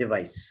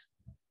device.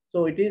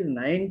 So it is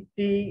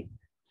 96%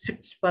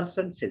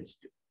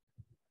 sensitive.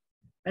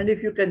 And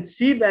if you can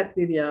see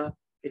bacteria,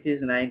 it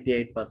is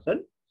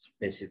 98%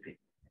 specific.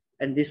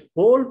 And this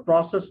whole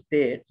process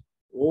takes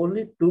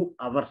only 2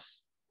 hours.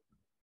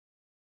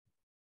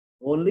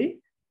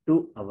 Only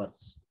 2 hours.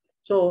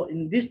 So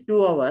in these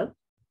 2 hours,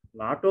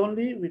 not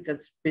only we can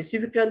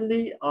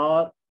specifically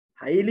or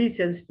highly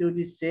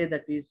sensitively say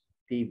that is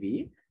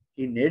TB,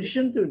 in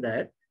addition to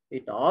that,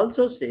 it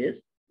also says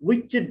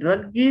which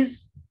drug is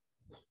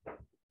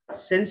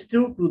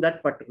sensitive to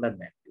that particular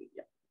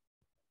bacteria.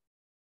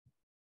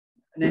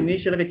 నేను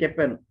ఇనిషియల్గా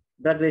చెప్పాను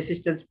drug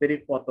resistance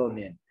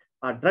పెరిగిపోతుంది అని.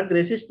 ఆ drug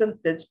resistance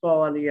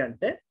తెలుసుకోవాలి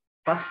అంటే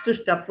first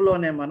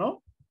స్టెప్లోనే మనం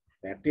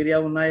bacteria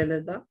ఉన్నాయా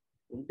లేదా,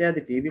 ఉంటే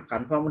అది టీబీ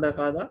కన్ఫర్మ్డా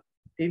కాదా,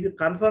 టీబీ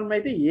కన్ఫర్మ్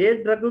అయితే ఏ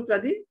డ్రగ్కి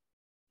అది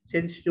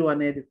సెన్సిటివ్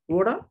అనేది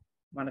కూడా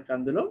మనకు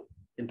అందులో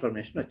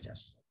ఇన్ఫర్మేషన్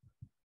వచ్చేస్తుంది.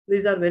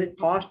 These are very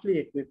costly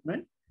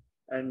equipment,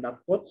 and of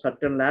course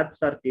certain labs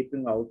are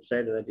keeping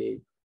outside the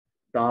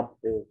top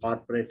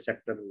corporate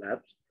sector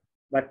labs,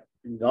 but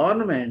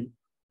government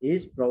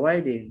is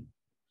providing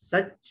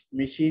such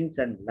machines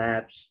and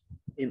labs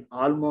in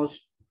almost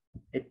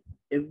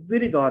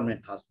every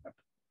government hospital,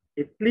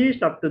 at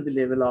least up to the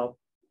level of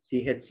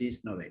CHCs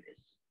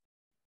nowadays.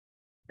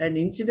 And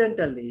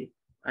incidentally,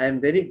 I am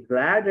very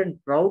glad and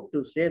proud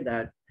to say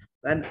that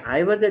when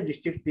I was a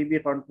district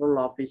TB control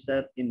officer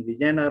in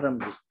Vijayanagaram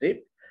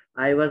district,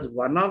 I was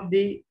one of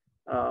the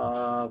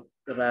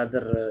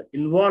rather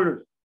involved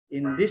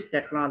in this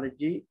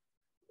technology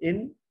in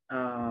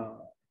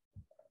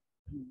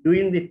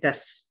doing the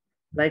tests.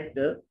 Like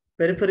the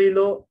periphery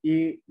lo ee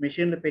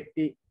machine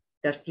petti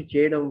test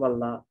cheyadam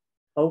valla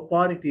how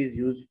far it is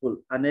useful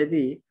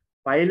anedi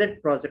pilot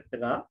project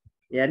ga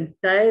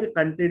entire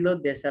country lo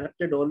they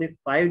selected only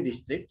 5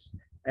 districts,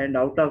 and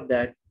out of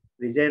that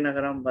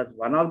Vijayanagaram was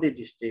one of the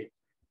districts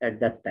at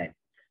that time.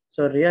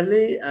 So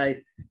really I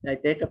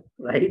take a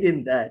pride in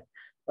that.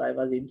 So I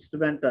was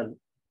instrumental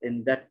in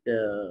that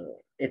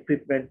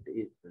equipment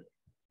is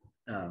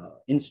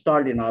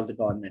installed in all the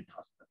government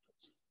hospitals.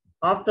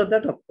 After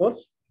that, of course,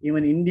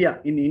 even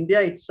in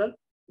India itself,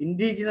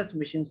 indigenous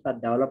machines are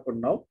developed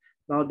now.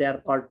 Now they are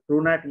called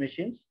TrueNat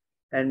machines,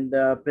 and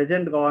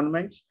present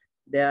governments,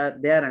 they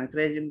are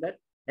encouraging that.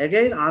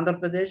 Again, Andhra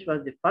Pradesh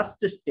was the first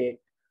state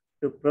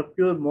to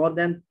procure more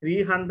than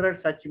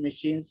 300 such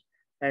machines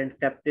and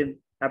kept in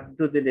up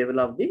to the level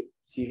of the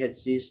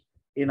CHCs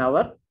in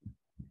our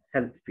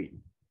health field.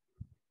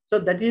 So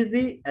that is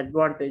the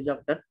advantage of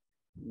that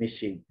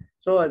machine.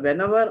 So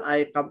whenever I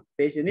come,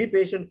 any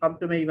patient come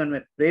to me, even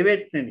my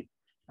private clinic,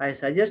 I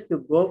suggest to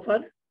go for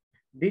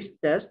this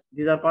test.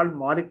 These are called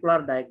molecular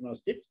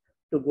diagnostics,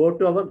 to go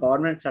to our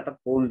government setup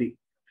only.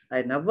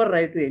 I never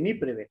write to any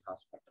private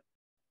hospital.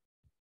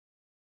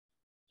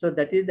 So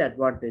that is the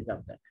advantage of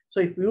that. So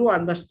if you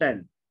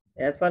understand,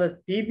 as far as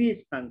TB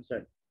is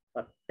concerned,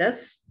 for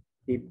tests,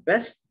 the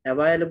best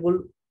available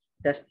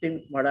testing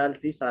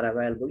modalities are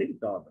available in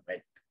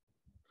government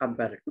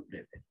compared to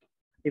private.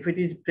 If it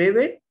is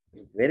private,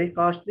 it's very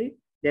costly.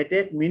 They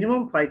take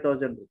minimum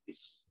 5,000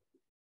 rupees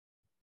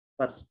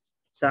per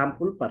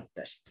sample per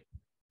test,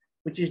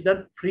 which is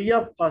done free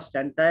of cost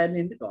entirely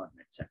in the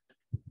government sector.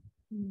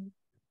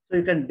 So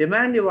you can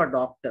demand your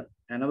doctor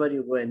whenever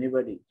you go,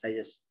 anybody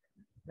suggests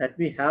that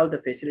we have the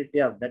facility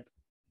of that.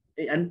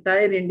 The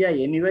entire India,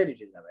 anywhere it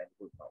is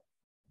available now.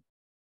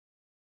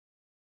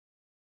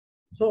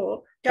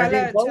 So that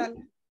is how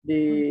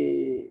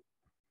the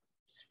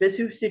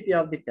specificity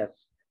of the test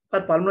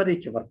for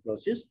pulmonary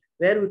tuberculosis,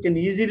 where we can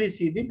easily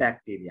see the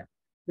bacteria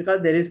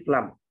because there is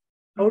phlegm.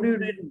 How do you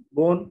do in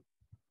bone?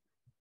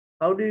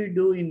 How do you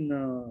do in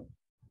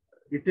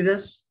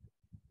uterus,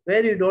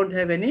 where you don't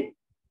have any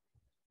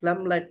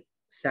phlegm-like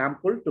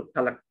sample to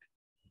collect?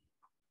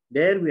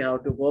 There we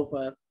have to go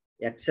for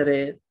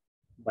X-ray,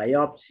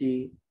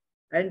 biopsy,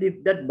 and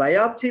if that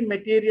biopsy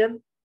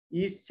material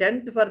is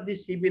sent for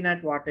the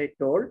CBNAT, what I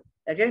told,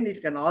 again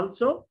it can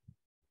also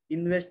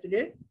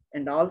investigate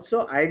and also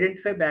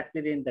identify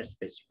bacteria in that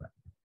specimen.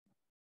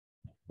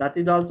 That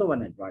is also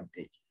one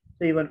advantage.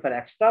 So even for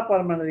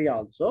extrapulmonary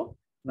also,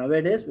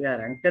 nowadays we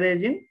are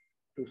encouraging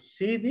to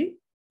see the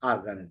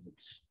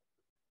organisms.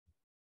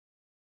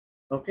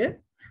 Okay,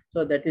 so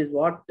that is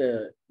what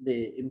the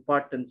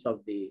importance of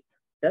the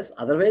test.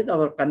 Otherwise,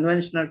 our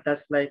conventional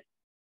tests like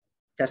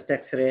chest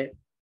X-ray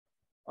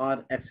or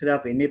X-ray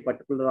of any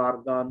particular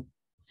organ,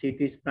 CT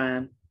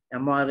scan,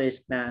 MRI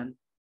scan,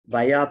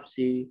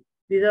 biopsy,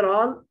 these are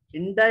all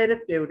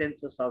indirect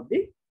evidences of the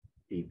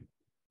TB.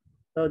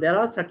 So there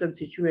are certain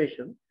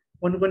situations,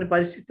 కొన్ని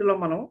పరిస్థితుల్లో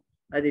మనం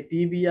అది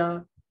టీబీయా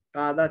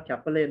కాదా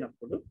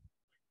చెప్పలేనప్పుడు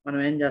మనం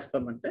ఏం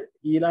చేస్తామంటే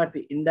ఇలాంటి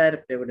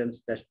indirect evidence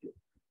test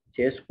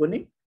చేసుకుని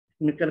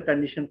క్లినికల్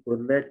కండిషన్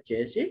కొరిలేట్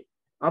చేసి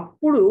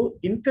అప్పుడు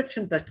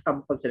ఇన్ఫెక్షన్ టెస్ట్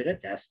కంపల్సరీగా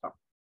చేస్తాం.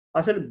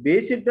 అసలు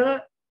బేసిక్గా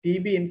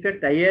టీబీ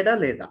ఇన్ఫెక్ట్ అయ్యేదా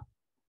లేదా,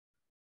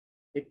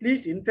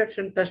 అట్లీస్ట్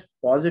ఇన్ఫెక్షన్ టెస్ట్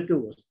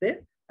పాజిటివ్ వస్తే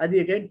అది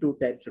అగైన్ 2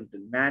 types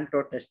ఉంటుంది. మ్యాంటో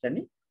టెస్ట్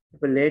అని,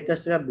 ఇప్పుడు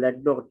లేటెస్ట్గా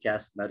బ్లడ్లో ఒకటి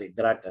చేస్తున్నారు,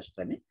 ఇగ్రా టెస్ట్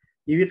అని.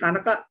 ఇవి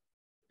కనుక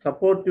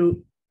సపోర్టివ్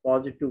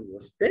పాజిటివ్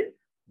వస్తే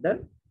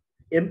then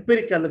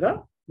ఎంపిరికల్గా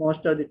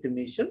most of the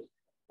clinicians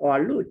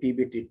వాళ్ళు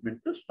టీబీ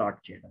ట్రీట్మెంట్ స్టార్ట్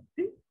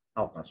చేయడానికి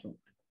అవకాశం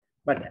ఉంటుంది.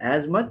 But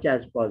as much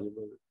as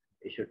possible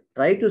you should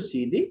try to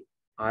see the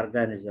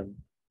organism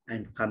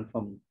and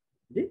confirm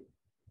the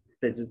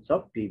presence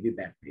of TB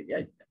bacteria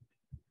in them.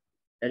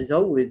 That is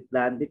how we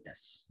plan the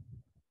test.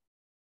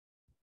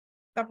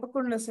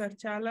 తప్పకుండా sir,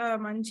 చాలా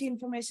మంచి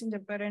information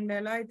చెప్పారండి.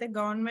 ఎలా అయితే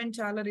government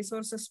చాలా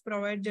resources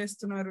provide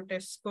చేస్తున్నారు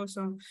test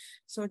కోసం.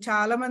 So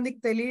చాలా మందికి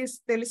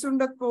తెలిసి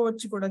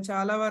ఉండకపోవచ్చు కూడా.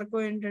 చాలా వరకు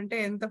ఏంటంటే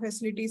ఎంత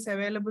ఫెసిలిటీస్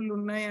అవైలబుల్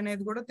ఉన్నాయి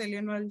అనేది కూడా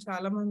తెలియని వాళ్ళు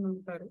చాలా మంది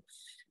ఉంటారు.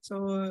 సో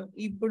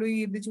ఇప్పుడు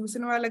ఇది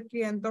చూసిన వాళ్ళకి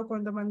ఎంతో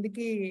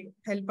కొంతమందికి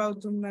హెల్ప్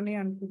అవుతుందని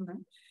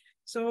అనుకున్నాను.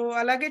 సో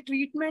అలాగే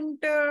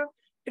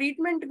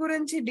ట్రీట్మెంట్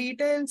గురించి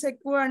డీటెయిల్స్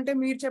ఎక్కువ అంటే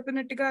మీరు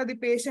చెప్పినట్టుగా అది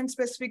పేషెంట్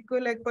స్పెసిఫిక్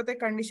లేకపోతే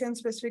కండిషన్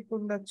స్పెసిఫిక్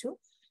ఉండొచ్చు.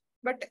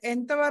 బట్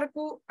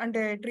ఎంతవరకు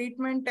అంటే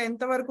ట్రీట్మెంట్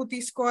ఎంతవరకు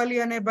తీసుకోవాలి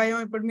అనే భయం,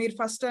 ఇప్పుడు మీరు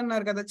ఫస్ట్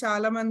అన్నారు కదా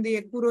చాలా మంది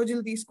ఎక్కువ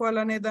రోజులు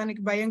తీసుకోవాలనే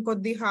దానికి భయం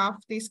కొద్దీ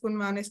హాఫ్ తీసుకుని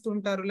మానేస్తూ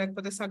ఉంటారు,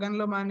 లేకపోతే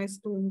సగంలో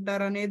మానేస్తూ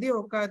ఉంటారు అనేది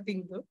ఒక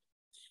థింగ్.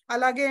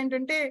 అలాగే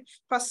ఏంటంటే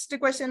ఫస్ట్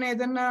క్వశ్చన్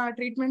ఏదన్నా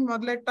ట్రీట్మెంట్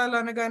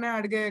మొదలెట్టాలనగానే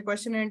అడిగే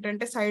క్వశ్చన్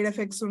ఏంటంటే సైడ్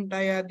ఎఫెక్ట్స్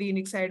ఉంటాయా,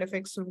 దీనికి సైడ్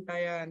ఎఫెక్ట్స్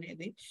ఉంటాయా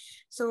అనేది.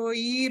 సో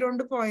ఈ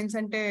 2 పాయింట్స్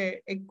అంటే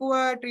ఎక్కువ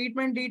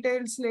ట్రీట్మెంట్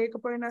డీటెయిల్స్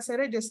లేకపోయినా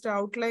సరే జస్ట్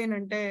అవుట్లైన్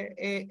అంటే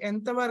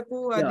ఎంత వరకు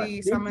అది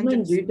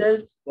treatment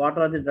details, what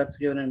are the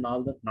drugs given and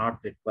all that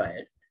not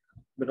required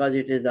because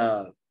it is the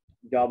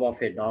job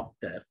of A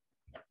doctor.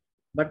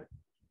 But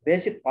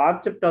basic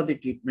concept of the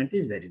treatment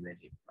is very,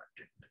 very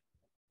important.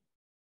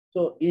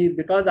 So,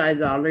 because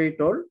as I already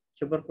told,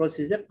 tuberculosis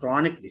is a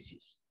chronic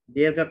disease,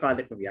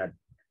 దీర్ఘకాలిక వ్యాధి.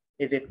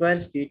 It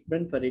requires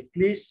treatment for at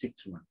least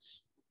 6 months,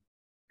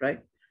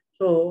 right?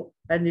 So,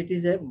 and it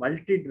is a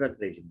multi-drug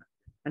regimen.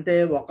 అంటే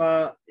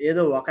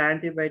ఏదో ఒక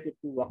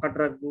antibiotic ఒక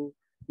drug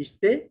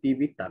ఇస్తే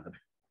TB తగ్గదు.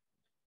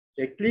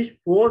 At least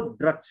 4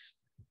 drugs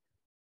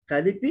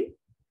కలిపి,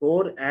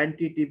 4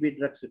 anti-TB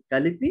drugs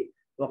కలిపి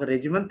ఒక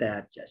రెజిమెన్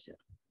తయారు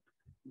చేశారు.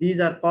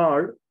 These are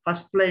called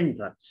first line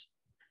drugs.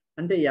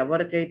 అంటే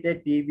ఎవరికైతే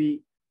టీబీ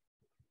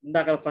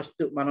ఇందాక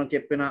ఫస్ట్ మనం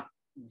చెప్పిన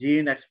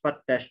జీన్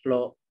ఎక్స్పర్ట్ టెస్ట్లో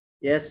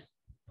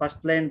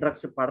ఫస్ట్ లైన్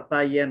డ్రగ్స్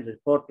పడతాయి అని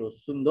రిపోర్ట్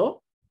వస్తుందో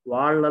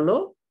వాళ్ళలో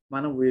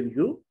మనం will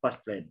give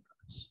first line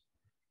drugs.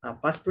 ఆ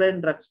ఫస్ట్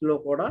లైన్ డ్రగ్స్లో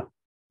కూడా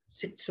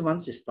 6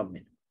 months ఇస్తాం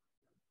మేము.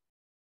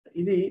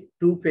 ఇది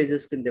 2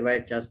 phases కింద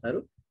డివైడ్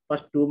చేస్తారు.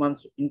 ఫస్ట్ 2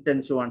 months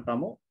ఇంటెన్సివ్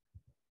అంటాము,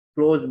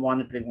 క్లోజ్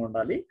మానిటరింగ్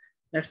ఉండాలి.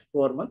 నెక్స్ట్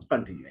 4 months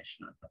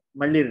కంటిన్యూషన్ అంటాం,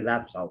 మళ్ళీ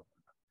రిలాప్స్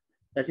అవ్వకుండా.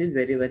 That is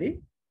very very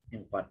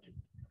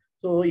important.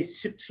 So ఈ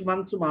 6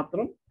 months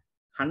మాత్రం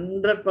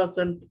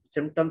 100%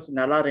 సిమ్టమ్స్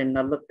 1-2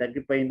 నెలల్లో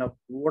తగ్గిపోయినా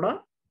కూడా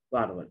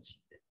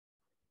వాడవలసిందే,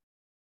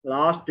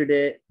 లాస్ట్ డే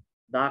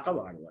దాకా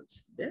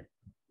వాడవలసిందే.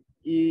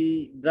 ఈ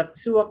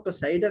డ్రగ్స్ యొక్క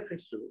సైడ్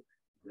ఎఫెక్ట్స్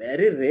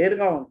వెరీ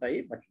రేర్గా ఉంటాయి,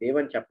 బట్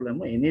లేవని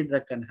చెప్పలేము. Any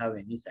drug can have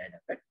any side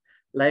effect.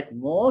 Like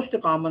most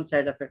common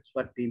side effects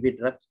for TB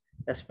drugs,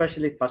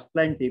 especially first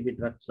line TB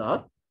drugs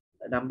are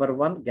number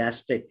 1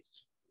 gastritis,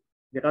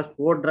 because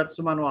 4 drugs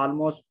మనం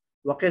almost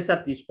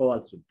ఒకేసారి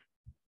తీసుకోవాల్సి ఉంటుంది.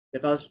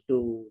 Because to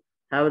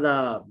have the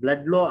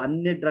బ్లడ్లో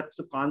అన్ని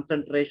drugs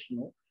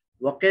concentration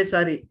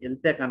ఒకేసారి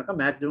వెళ్తే కనుక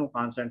maximum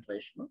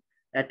concentration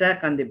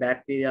attack on the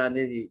bacteria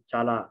అనేది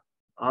చాలా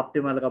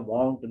ఆప్టిమల్గా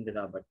బాగుంటుంది.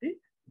 కాబట్టి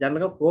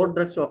జనరల్గా 4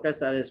 drugs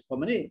ఒకేసారి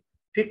వేసుకోమని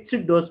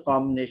ఫిక్స్డ్ డోస్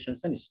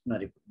కాంబినేషన్స్ అని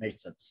ఇస్తున్నారు ఇప్పుడు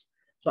మెడిసిన్స్.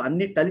 సో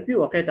అన్ని కలిపి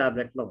ఒకే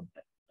టాబ్లెట్లో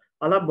ఉంటాయి.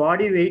 అలా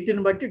బాడీ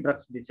వెయిట్ని బట్టి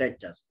డ్రగ్స్ డిసైడ్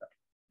చేస్తారు.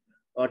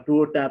 2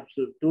 taps,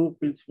 2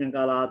 pills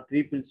మింగాల, 3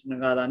 pills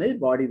మింగాల అనేది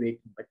బాడీ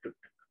వెయిట్ని బట్టి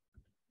ఉంటుంది.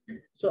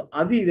 సో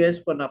అవి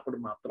వేసుకున్నప్పుడు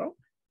మాత్రం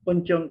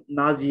కొంచెం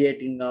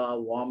నాజియేటింగ్గా,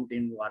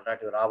 వామిటింగ్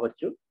అలాంటివి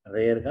రావచ్చు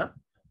రేర్గా.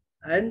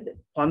 అండ్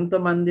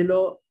కొంతమందిలో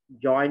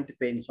జాయింట్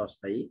పెయిన్స్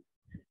వస్తాయి,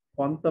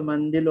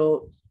 కొంతమందిలో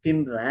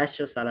స్కిన్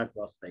ర్యాషెస్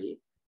అలాంటివి వస్తాయి,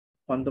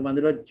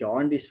 కొంతమందిలో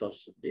జాండీస్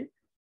వస్తుంది.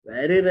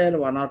 వెరీ రేర్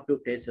 1 or 2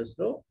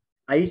 కేసెస్లో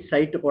ఐ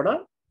సైట్ కూడా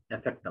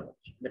ఎఫెక్ట్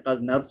అవ్వచ్చు, బికాజ్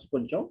నర్వ్స్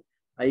కొంచెం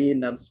ఐ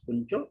నర్వ్స్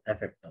కొంచెం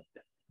ఎఫెక్ట్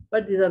అవుతాయి.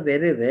 But these are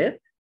very rare.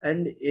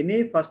 And any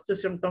first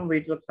symptom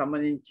వీటికి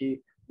సంబంధించి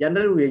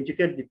general we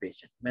educate the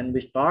patient. When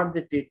we start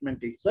the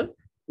treatment itself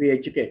we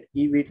educate.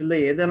 ఈ వీటిలో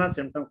ఏదైనా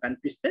సిమ్టమ్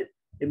కనిపిస్తే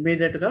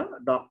ఇమ్మీడియట్గా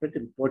డాక్టర్కి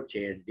రిపోర్ట్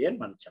చేయండి అని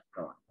మనం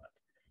చెప్తాం అన్నమాట.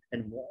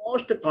 అండ్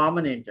మోస్ట్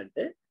కామన్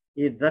ఏంటంటే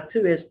ఈ డ్రగ్స్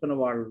వేసుకున్న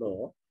వాళ్ళలో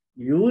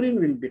urine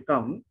will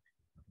become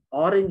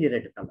orange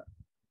red colour.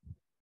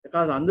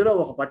 Because అందులో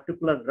ఒక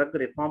పర్టికులర్ డ్రగ్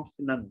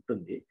రిఫాంపిసిన్ అని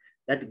ఉంటుంది,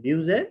 that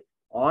gives a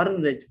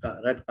orange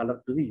red colour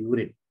to the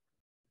urine.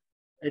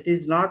 It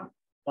is not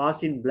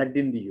pass in blood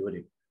in the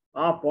urine.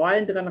 ఆ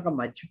point కనుక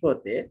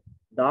మర్చిపోతే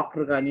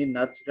డాక్టర్ కానీ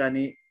నర్స్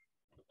కానీ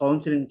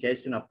counselling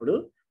చేసినప్పుడు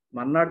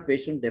మర్నాడు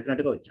పేషెంట్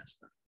డెఫినెట్గా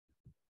వచ్చేస్తారు.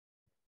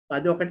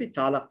 అది ఒకటి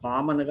చాలా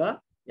కామన్గా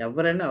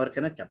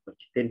ఎవరికైనా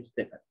చెప్పచ్చు,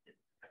 తెలిస్తే కదా.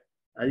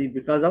 అది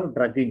బికాజ్ ఆఫ్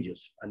డ్రగ్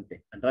ఇంజ్యూస్ అంతే.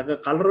 డ్రగ్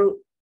కలర్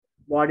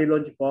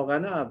బాడీలోంచి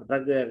పోగానే ఆ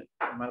డ్రగ్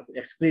మనకు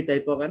ఎక్స్క్రీట్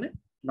అయిపోగానే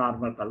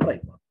నార్మల్ కలర్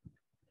అయిపోతుంది.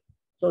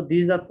 సో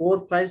దీస్ ఆర్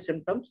 4-5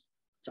 సిమ్టమ్స్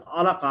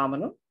చాలా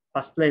common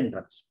first line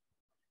drugs.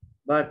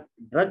 But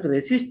drug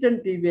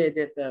resistant TB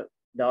ఏదైతే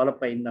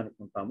డెవలప్ అయింది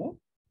అనుకుంటామో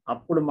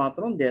అప్పుడు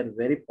మాత్రం they are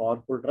very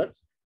powerful drugs.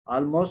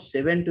 Almost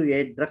 7 to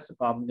 8 drugs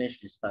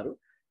combination ఇస్తారు.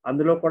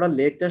 అందులో కూడా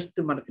లేటెస్ట్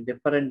మనకి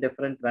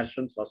డిఫరెంట్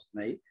వెర్షన్స్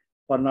వస్తున్నాయి.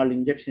 కొన్నాళ్ళు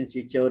ఇంజెక్షన్స్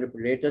ఇచ్చేవారు,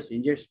 ఇప్పుడు లేటెస్ట్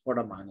ఇంజెక్షన్స్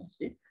కూడా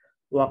మానేసి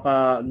ఒక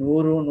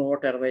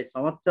 100-120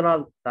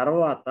 సంవత్సరాల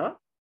తర్వాత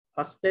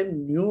first time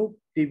new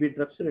TB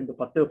drugs 2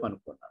 కొత్తవి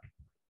కనుక్కున్నారు,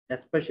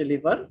 especially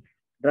for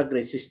drug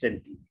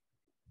resistant TB.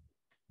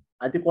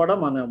 అది కూడా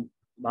మనం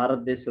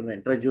భారతదేశంలో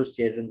ఇంట్రడ్యూస్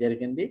చేయడం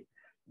జరిగింది.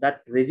 That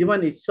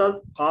regimen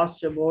itself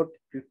cost about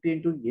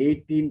 15,000 to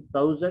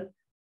 18,000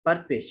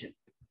 per patient.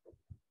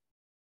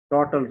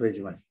 Total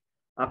regimen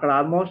అక్కడ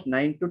ఆల్మోస్ట్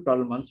 9 to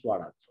 12 months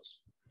వాడాల్సి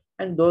వస్తుంది.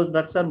 And those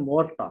drugs are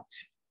more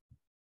toxic.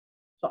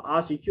 So ఆ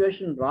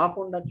సిచ్యువేషన్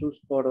రాకుండా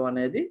చూసుకోవడం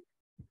అనేది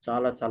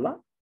చాలా చాలా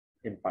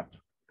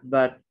ఇంపార్టెంట్.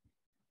 బట్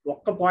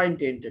ఒక్క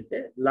పాయింట్ ఏంటంటే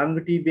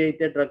లంగ్ టీబీ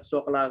అయితే డ్రగ్స్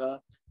ఒకలాగా,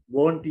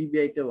 బోన్ టీబీ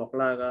అయితే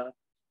ఒకలాగా,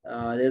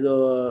 ఏదో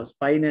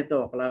స్పైన్ అయితే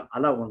ఒకలాగా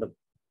అలా ఉండదు.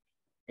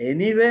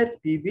 Anywhere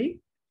TB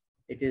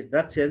it is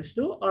drug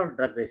sensitive are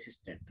drug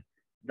resistant.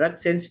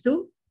 Drug sensitive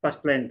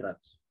first line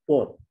drugs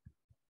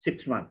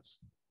 4-6 months.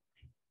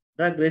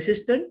 Drug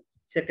resistant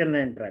second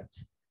line drugs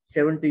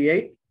 7 to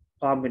 8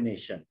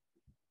 combination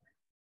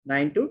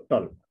 9 to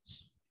 12 months.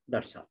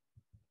 That's all.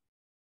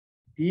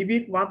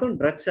 టీబీకి మాత్రం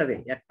డ్రగ్స్ అవే,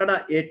 ఎక్కడ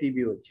ఏ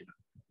టీబీ వచ్చినా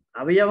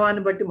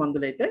అవయవాన్ని బట్టి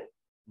మందులైతే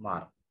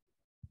మారదు.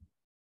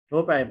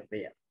 Hope I am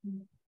clear.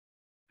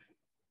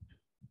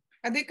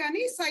 అదే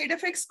కానీ side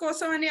effects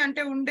కోసం అని,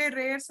 అంటే ఉండే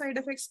రేర్ సైడ్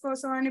ఎఫెక్ట్స్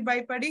కోసం అని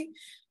భయపడి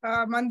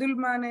మందులు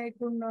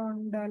మానేయకుండా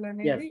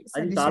ఉండాలనేది,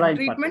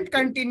 ట్రీట్మెంట్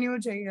కంటిన్యూ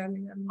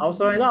చేయాలి.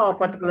 అవసరమైనా ఆ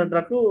పర్టికులర్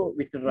డ్రగ్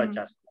విత్డ్రా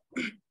చేస్తారు.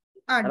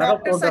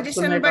 డాక్టర్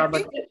సజెషన్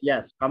బట్టి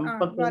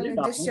కంపల్సరీ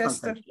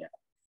చేస్తారు.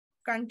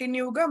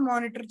 కంటిన్యూగా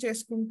మానిటర్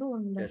చేసుకుంటూ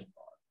ఉండాలి.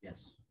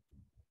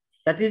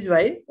 దట్ ఈస్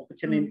వై ఒక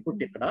చిన్న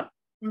ఇన్పుట్ ఇక్కడ,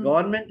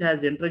 government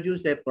has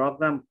introduced A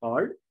program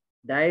called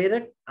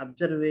direct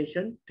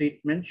observation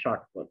treatment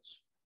short course.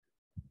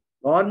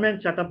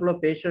 Government setup లో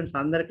పేషెంట్స్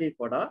అందరికీ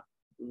కూడా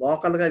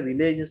లోకల్ గా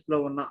విలేజెస్ లో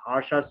ఉన్న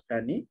ఆషాస్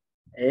కానీ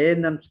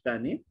ఏఎన్ఎంస్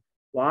కానీ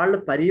వాళ్ళ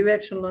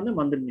పర్యవేక్షణలోనే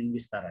మందులు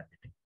నిర్మిస్తారండి.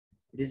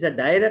 It is a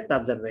direct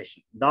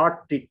observation, dot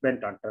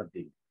treatment అంటారు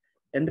దీన్ని.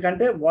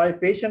 ఎందుకంటే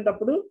పేషెంట్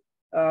అప్పుడు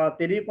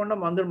తెలియకుండా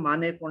మందులు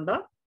మానేయకుండా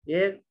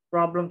ఏ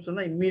ప్రాబ్లమ్స్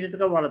ఉన్నా ఇమ్మీడియట్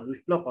గా వాళ్ళ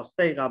దృష్టిలోకి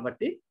వస్తాయి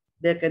కాబట్టి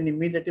they can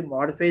immediately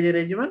modify the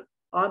regimen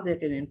are they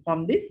can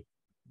inform the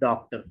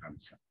doctor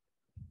concern.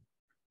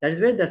 That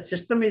is why the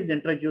system is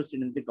introduced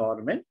in the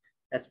government,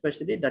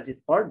 especially that is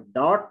called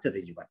DOT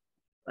regimen.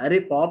 Very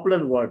popular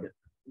word.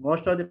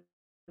 Most of the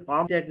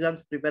competitive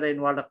exams prepare in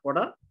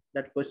kuda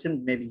that question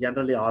may be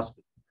generally asked.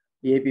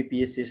 The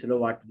APPSCs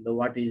lo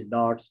what is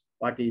DOTs,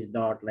 what is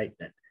DOT, like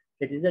that.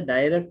 It is a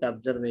direct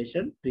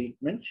observation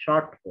treatment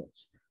short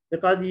course.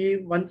 Because ee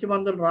manchi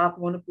mandulu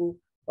raakumunuku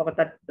oka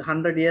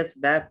 100 years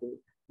back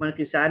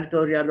manaki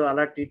sanatoriyalu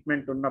ala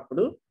treatment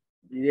unnappudu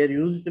there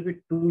used to be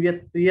 2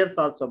 years, 3 years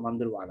also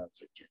మందులు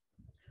వాడాల్సి వచ్చేది.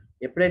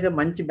 ఎప్పుడైతే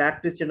మంచి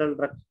bacterial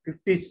drugs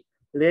 50s,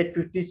 late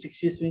 50s,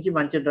 60s నుంచి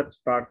మంచి drugs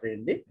start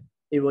అయ్యింది.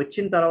 ఇవి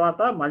వచ్చిన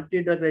తర్వాత మల్టీ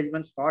డ్రగ్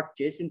రెజిమెన్ స్టార్ట్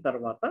చేసిన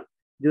తర్వాత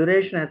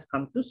duration has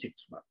come to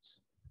 6 months.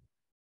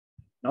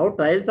 Now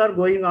trials are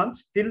going on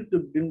still to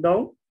bring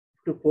down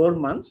to 4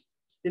 months.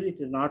 Still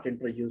it is not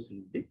introduced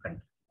in the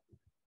country.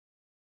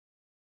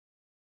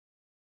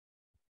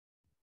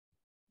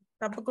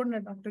 తప్పకుండా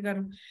doctor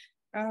గారు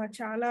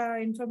చాలా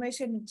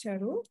information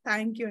ఇచ్చారు.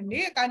 థ్యాంక్ యూ అండి.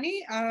 కానీ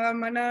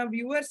మన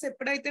viewers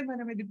ఎప్పుడైతే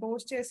మనం ఇది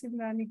పోస్ట్ చేసిన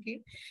దానికి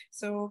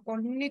సో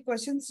కొన్ని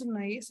క్వశ్చన్స్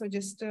ఉన్నాయి. సో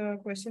జస్ట్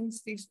క్వశ్చన్స్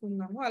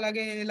తీసుకుందాము.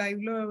 అలాగే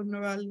లైవ్ లో ఉన్న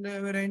వాళ్ళు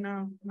ఎవరైనా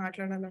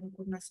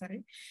మాట్లాడాలనుకున్నా సరే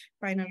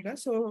ఫైనల్ గా.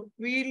 సో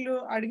వీళ్ళు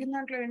అడిగిన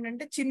దాంట్లో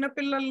ఏంటంటే చిన్న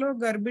పిల్లల్లో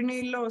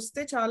గర్భిణీల్లో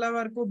వస్తే చాలా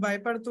వరకు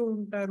భయపడుతూ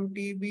ఉంటారు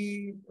టీబీ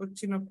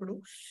వచ్చినప్పుడు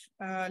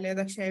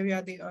లేదా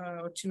క్షయవ్యాధి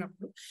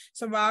వచ్చినప్పుడు.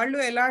 సో వాళ్ళు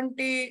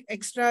ఎలాంటి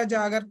ఎక్స్ట్రా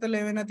జాగ్రత్తలు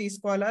ఏమైనా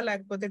తీసుకోవాలా,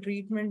 లేకపోతే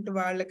ట్రీట్మెంట్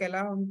వాళ్ళకి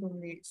ఎలా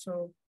ఉంటుంది? సో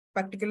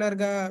పర్టికులర్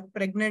గా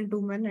ప్రెగ్నెంట్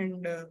ఉమెన్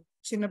అండ్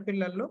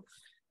చిన్నపిల్లల్లో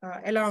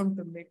ఎలా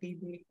ఉంటుంది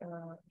టీబీ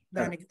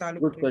దానికి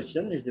good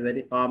question. It's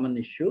very common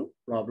issue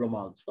problem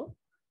also.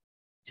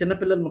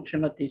 చిన్నపిల్లలు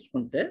ముఖ్యంగా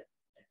తీసుకుంటే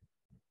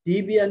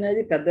టీబీ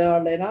అనేది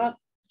పెద్దవాళ్ళైనా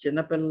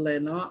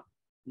చిన్నపిల్లలైనా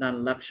దాని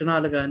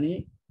లక్షణాలు కానీ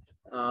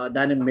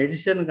దాని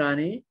మెడిసిన్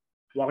కానీ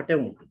ఒకటే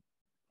ఉంటుంది.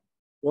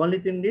 Only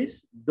thing is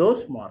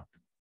dose mark.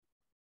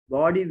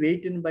 Body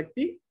వెయిట్ని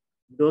బట్టి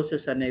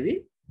డోసెస్ అనేవి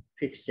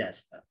ఫిక్స్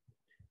చేస్తారు.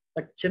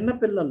 బట్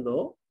చిన్నపిల్లల్లో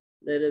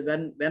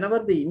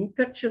వెనెవర్ ది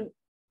ఇన్ఫెక్షన్,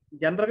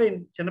 జనరల్గా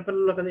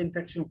చిన్నపిల్లల్లో కదా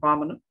infection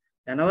common.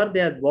 Whenever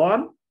they are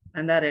Born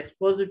and are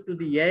exposed to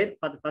the air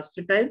for the first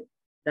time,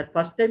 that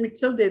first time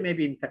itself they may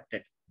be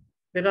infected,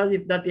 because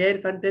if that air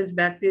contains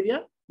bacteria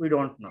we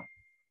don't know,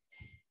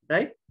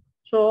 right?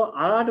 So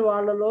అలాంటి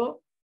వాళ్ళలో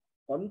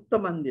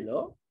కొంతమందిలో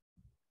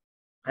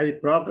అవి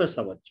progress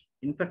అవ్వచ్చు.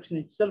 Infection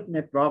it self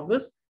May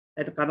progress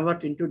and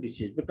convert into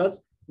disease, because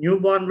new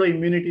బార్న్లో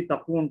immunity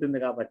తక్కువ ఉంటుంది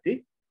కాబట్టి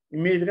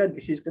ఇమ్మీడియట్గా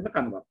disease కింద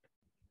కన్వర్ట్.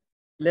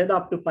 లేదా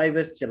అప్ టు 5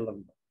 years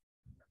చిల్డ్రన్లో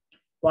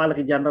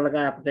వాళ్ళకి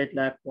జనరల్గా అపటైట్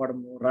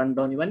లేకపోవడము, రన్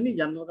డౌన్ ఇవన్నీ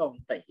జనరల్గా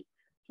ఉంటాయి.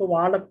 సో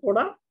వాళ్ళకు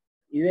కూడా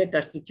ఇవే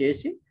టెస్ట్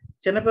చేసి,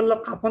 చిన్నపిల్లల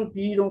కఫం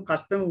తీయడం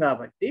కష్టం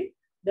కాబట్టి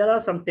there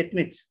are some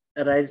techniques,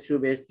 rice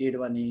tube వేసి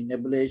తీయడం అని,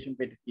 నెబులైజేషన్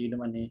పెట్టి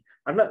తీయడం అని,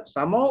 అట్లా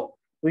somehow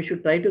we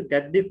should try to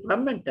get the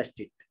ఫ్లమ్ and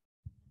test it.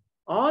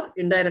 Are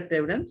indirect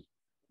evidence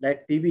like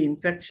TB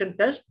infection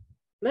test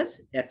plus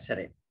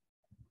x ray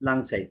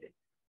lungs అయితే,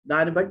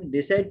 దాన్ని బట్టి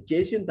డిసైడ్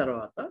చేసిన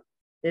తర్వాత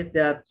if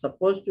they are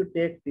suppose to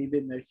take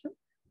TB medicine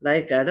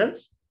like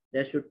adults,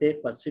 they should take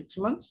for 6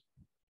 months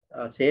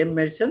same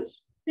medicines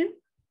in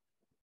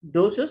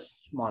doses,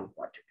 small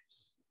quantities.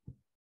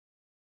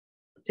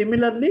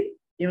 Similarly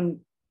in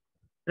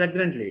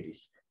pregnant ladies,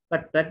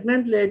 but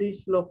pregnant ladies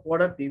lo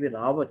kuda TB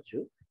రావచ్చు.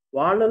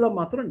 వాళ్ళలో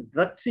మాత్రం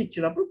drugs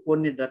ఇచ్చినప్పుడు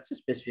కొన్ని drugs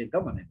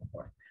స్పెసిఫిక్గా మనం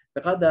ఇవ్వకూడదు,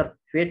 because they are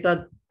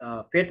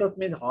ఫేటస్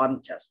మీద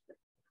harm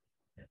చేస్తాయి.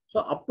 సో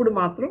అప్పుడు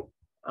మాత్రం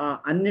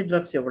అన్ని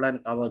డ్రగ్స్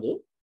ఇవ్వడానికి అవ్వదు,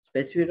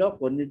 స్పెసిఫిక్గా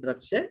కొన్ని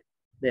డ్రగ్సే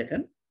they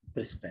can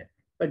prescribe.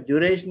 But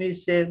duration is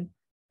same,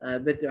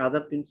 with other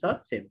things are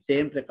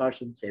same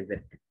precautions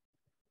everything.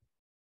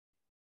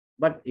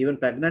 But even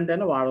pregnant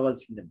అయినా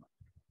వాడవలసిందే.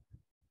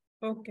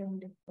 ఓకే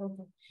అండి,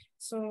 ఓకే.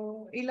 సో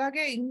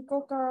ఇలాగే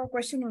ఇంకొక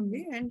క్వశ్చన్ ఉంది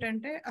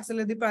ఏంటంటే,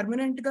 అసలు ఇది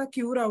పర్మనెంట్ గా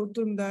క్యూర్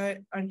అవుతుందా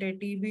అంటే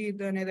టీబీ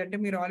అనేది? అంటే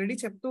మీరు ఆల్రెడీ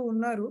చెప్తూ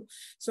ఉన్నారు,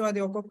 సో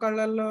అది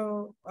ఒక్కొక్కళ్ళలో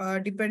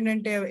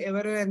డిపెండెంట్,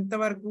 ఎవరు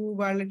ఎంతవరకు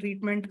వాళ్ళ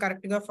ట్రీట్మెంట్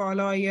కరెక్ట్ గా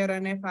ఫాలో అయ్యారు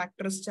అనే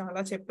ఫ్యాక్టర్స్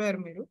చాలా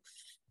చెప్పారు మీరు.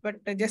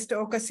 బట్ జస్ట్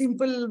ఒక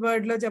సింపుల్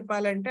వర్డ్ లో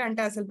చెప్పాలంటే,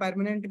 అంటే అసలు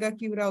పర్మనెంట్ గా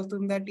క్యూర్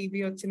అవుతుందా టీబీ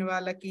వచ్చిన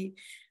వాళ్ళకి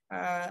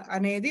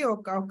అనేది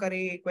ఒకరి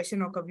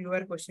క్వశ్చన్, ఒక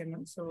వ్యూవర్ క్వశ్చన్.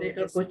 సో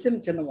క్వశ్చన్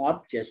చిన్న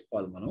మార్పు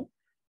చేసుకోవాలి మనం.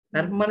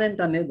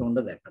 పర్మనెంట్ అనేది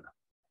ఉండదు ఎక్కడ.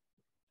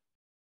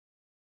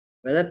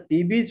 Weather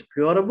TB is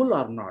curable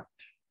are not.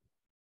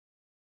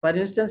 For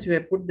instance you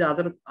put the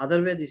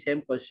other way the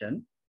same question,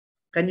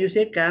 can you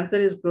say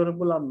cancer is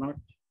curable are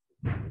not?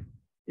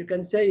 You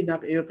can say,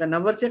 you can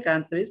never say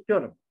cancer is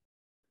curable.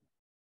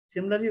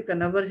 Similarly, you can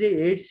never say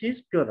AIDS is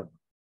curable.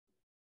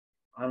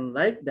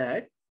 Unlike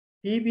that,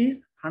 TB is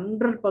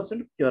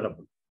 100%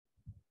 curable.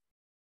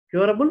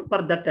 Curable for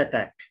that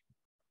attack.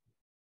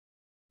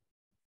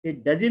 It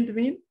doesn't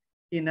mean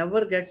he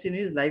never gets in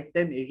his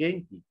lifetime again.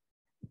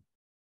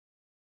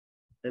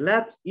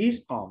 Relapse is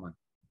common.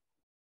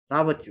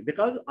 రావచ్చు,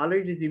 because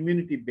already it is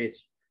immunity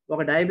based.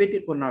 ఒక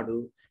diabetic ఉన్నాడు,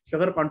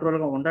 sugar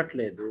కంట్రోల్గా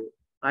ఉండట్లేదు,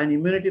 ఆయన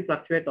immunity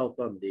fluctuate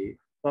అవుతుంది,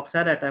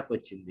 ఒకసారి attack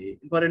వచ్చింది,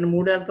 ఇంకో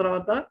 2-3 ఏళ్ళ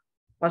తర్వాత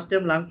ఫస్ట్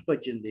టైం లంగ్స్కి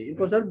వచ్చింది,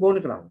 ఇంకోసారి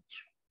బోన్కి రావచ్చు.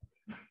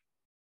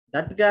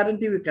 That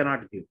guarantee we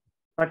cannot give.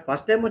 But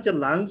first time వచ్చిన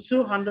లంగ్స్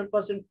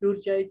 100% క్యూర్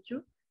చేయొచ్చు,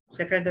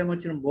 సెకండ్ టైం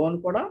వచ్చిన బోన్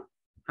కూడా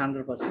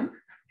 100%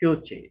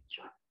 క్యూర్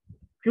చేయొచ్చు.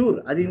 క్యూర్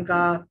అది ఇంకా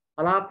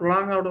అలా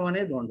ప్రొలాంగ్ అవడం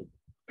అనేది ఉండదు,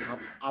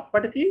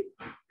 అప్పటికి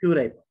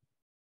క్యూర్ అయిపోతుంది.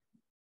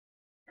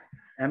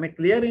 I'm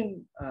clear in,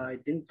 I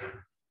think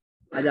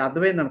అది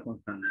అర్థమైంది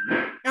అనుకుంటున్నాను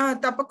నేను.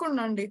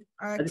 తప్పకుండా అండి.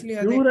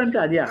 క్యూర్ అంటే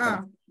అది అక్కడ.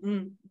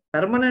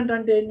 పర్మనెంట్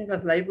అంటే ఏంటి,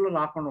 అసలు లైఫ్ లో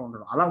రాకుండా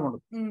ఉండడం, అలా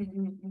ఉండదు.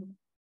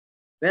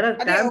 వేరే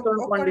క్యాన్సర్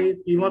అనుకోండి,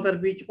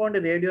 కీమోథెరపీ ఇచ్చుకోండి,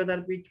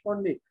 రేడియోథెరపీ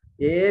ఇచ్చుకోండి,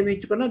 ఏమి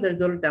ఇచ్చుకున్నా that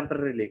is only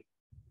temporary relief.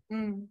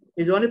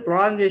 It's only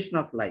prolongation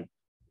of life.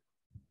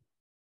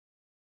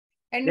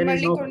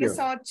 కొన్ని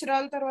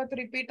సంవత్సరాల తర్వాత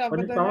రిపీట్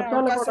కొన్ని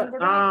సంవత్సరాలు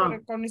కూడా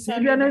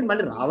టీబీ అనేది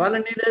మళ్ళీ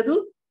రావాలని లేదు,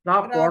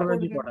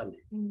 రాకూడదని కూడా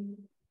లేదు.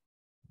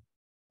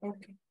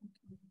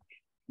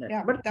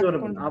 బట్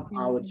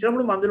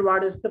వచ్చినప్పుడు మందులు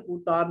వాడేస్తే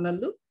 6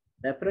 నెలలు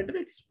డెఫినెట్గా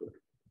it's good.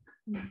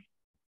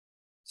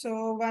 So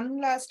one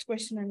last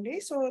question అండి.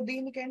 సో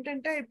దీనికి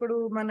ఏంటంటే, ఇప్పుడు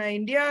మన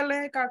ఇండియాలో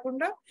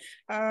కాకుండా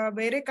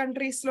వేరే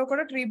కంట్రీస్ లో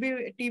కూడా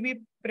టీబీ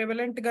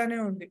ప్రివలెంట్ గానే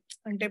ఉంది,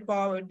 అంటే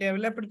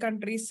డెవలప్డ్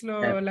కంట్రీస్ లో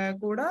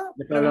కూడా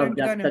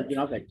ప్రివలెంట్ గానే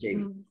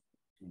ఉంది.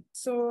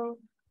 సో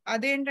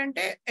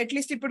అదేంటంటే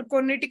అట్లీస్ట్ ఇప్పుడు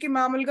కొన్నిటికి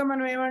మామూలుగా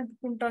మనం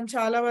ఏమనుకుంటాం,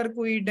 చాలా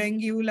వరకు ఈ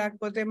డెంగ్యూ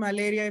లేకపోతే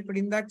మలేరియా, ఇప్పుడు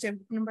ఇందాక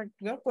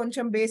చెప్పినట్టుగా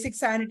కొంచెం బేసిక్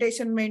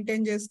శానిటేషన్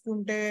మెయింటైన్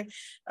చేసుకుంటే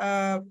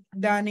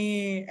దాని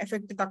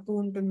ఎఫెక్ట్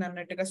తక్కువ ఉంటుంది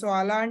అన్నట్టుగా. సో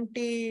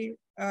అలాంటి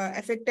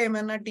ఎఫెక్ట్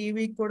ఏమైనా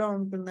టీవీ కూడా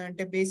ఉంటుందా?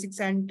 అంటే బేసిక్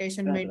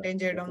శానిటేషన్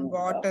మెయింటైన్ చేయడం,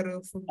 వాటర్,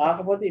 ఫుడ్.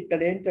 కాకపోతే ఇక్కడ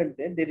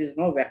ఏంటంటే there is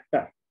no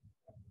vector.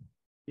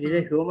 It is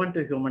a human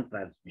to human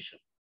transmission,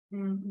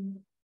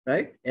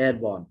 right?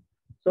 Airborne.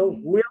 So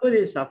whoever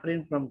is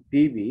suffering from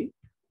TB,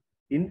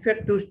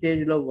 infective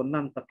stage లో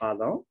ఉన్నంత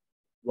కాలం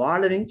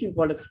వాళ్ళ నుంచి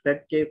ఇంకోళ్ళకి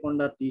స్ప్రెడ్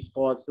చేయకుండా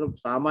తీసుకోవాల్సిన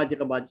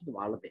సామాజిక బాధ్యత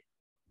వాళ్ళదే.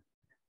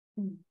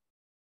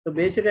 సో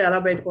బేసిక్గా ఎలా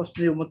బయటకు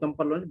వస్తుంది? ఉమ్ము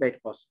తుంపల్లోంచి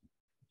బయటకు వస్తుంది.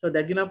 సో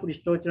దగ్గినప్పుడు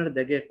ఇష్టం వచ్చినట్టు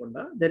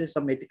దగ్గేయకుండా there is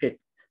some etiquette,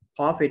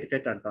 cough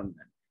etiquette అంటాం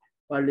దాన్ని.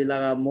 వాళ్ళు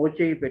ఇలాగా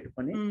మోచేయి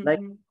పెట్టుకొని,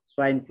 like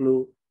swine flu,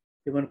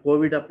 even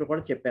Covid అప్పుడు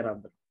కూడా చెప్పారు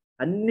అందరూ,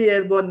 అన్ని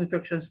ఎయిర్బోర్న్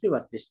ఇన్ఫెక్షన్స్ కి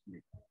వర్తిస్తుంది.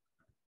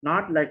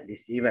 Not like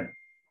this,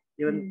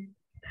 even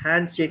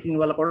hand shaking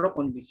వల్ల కూడా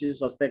కొన్ని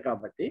డిసీజెస్ వస్తాయి.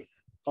 కాబట్టి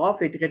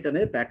కాఫ్ ఎటికెట్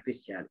అనేది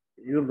ప్రాక్టీస్ చేయాలి.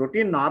 ఈవెన్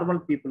రొటీన్ నార్మల్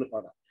పీపుల్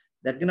కూడా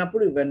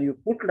దగ్గినప్పుడు when you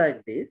put like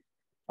this,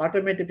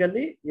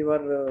 automatically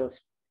your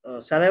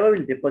saliva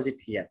will deposit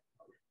here.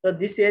 So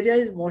this area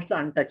is most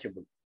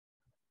untouchable.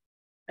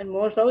 And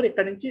most of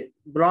ఇక్కడ నుంచి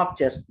బ్లాక్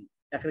చేస్తుంది,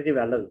 ఎక్కడికి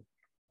వెళ్ళదు.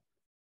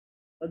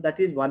 So that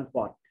is one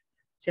part.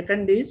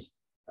 Second is,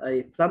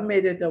 ఫ్లమ్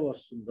ఏదైతే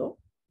వస్తుందో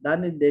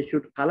దాన్ని they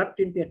should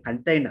collect in a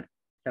container,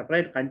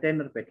 separate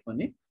container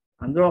పెట్టుకొని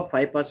అందులో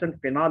 5%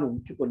 ఫినాల్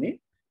ఉంచుకొని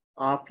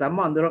ఆ ఫ్లమ్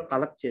అందులో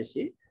కలెక్ట్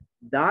చేసి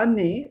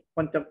దాన్ని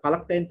కొంచెం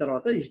కలెక్ట్ అయిన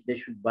తర్వాత they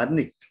should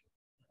burn it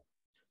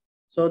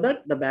so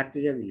that the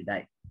bacteria will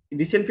die.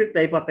 Disinfect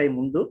అయిపోతాయి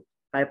ముందు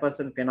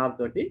 5% ఫినాల్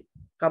తోటి,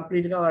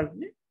 కంప్లీట్గా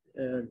వాటిని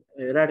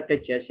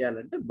ఎరాడికేట్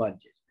చేసేయాలంటే బర్న్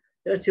చేసి.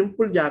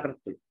 సింపుల్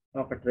జాగ్రత్తలు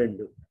ఒకటి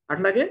రెండు.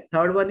 అట్లాగే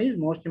third one is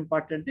most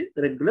important is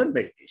regular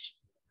medication.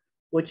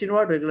 వచ్చిన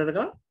వాడు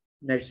రెగ్యులర్గా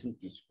మెడిసిన్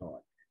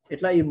తీసుకోవాలి.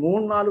 ఇట్లా ఈ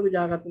 3-4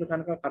 జాగ్రత్తలు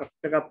కనుక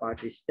కరెక్ట్గా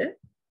పాటిస్తే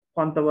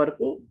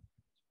కొంతవరకు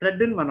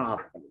స్ప్రెడ్ని మనం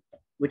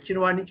ఆపగలుగుతాం. వచ్చిన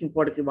వాడి నుంచి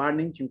ఇంకోటికి, వాడి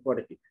నుంచి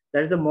ఇంకోటికి.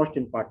 That is the most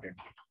important.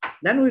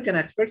 Then we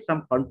can expect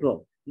some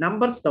control.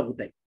 Numbers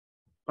తగ్గుతాయి.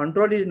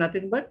 Control is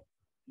nothing but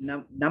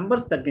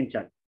numbers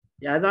తగ్గించాలి.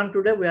 As on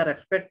today we are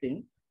expecting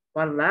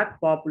for lakh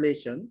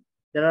population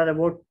there are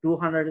about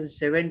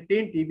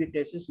 217 TB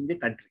cases in the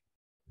country.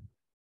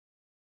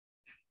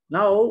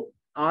 Now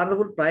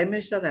honorable Prime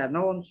Minister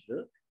announced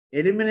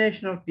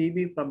elimination of TB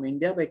from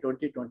India by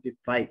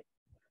 2025.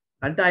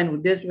 అంటే ఆయన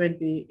ఉద్దేశం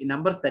ఏంటి? ఈ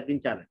numbers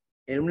తగ్గించాలి.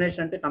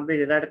 Elimination అంటే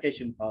complete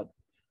eradication కాదు.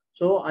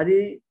 So అది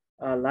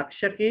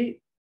 1,00,000కి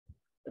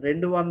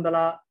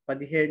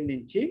 217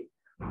 నుంచి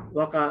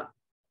ఒక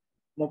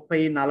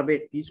 30-40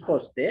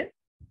 తీసుకొస్తే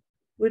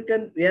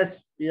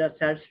we are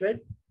satisfied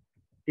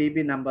TB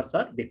numbers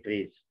are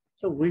decreased.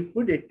 So we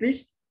could at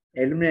least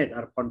eliminate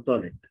or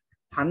control it.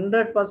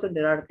 100%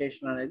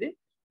 eradication అనేది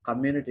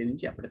కమ్యూనిటీ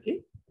నుంచి ఎప్పటికీ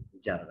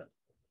జరగదు.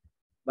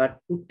 బట్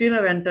పుట్టిన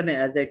వెంటనే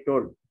as I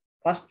told,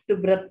 first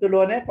breath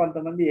లోనే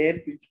కొంతమంది ఎయిర్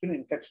పీల్చుకుని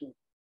infection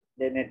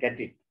they may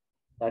get it.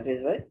 That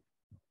is why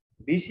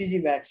BCG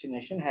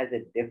vaccination has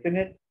a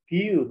definite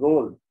key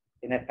role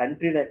in a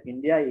country like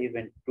India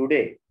even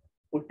today.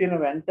 పుట్టిన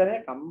వెంటనే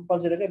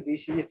కంపల్సరీగా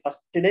BCG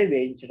ఫస్ట్ డే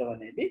వేయించడం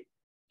అనేది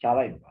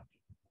చాలా important.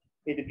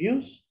 It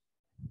gives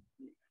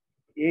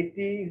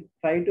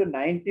 85 to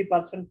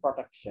 90%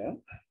 protection.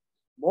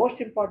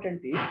 Most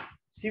important ఈ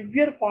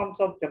severe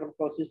forms of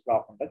tuberculosis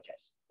రాకుండా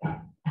చేస్తుంది.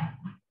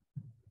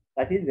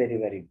 That is very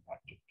very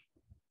important.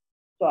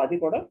 So అది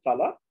కూడా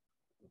చాలా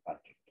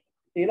ఇంపార్టెంట్.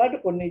 ఇలాంటి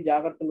కొన్ని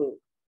జాగ్రత్తలు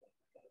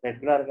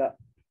రెగ్యులర్గా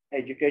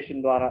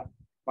ఎడ్యుకేషన్ ద్వారా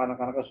మన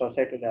కనుక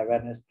సొసైటీలో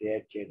అవేర్నెస్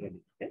క్రియేట్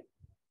చేయగలిగితే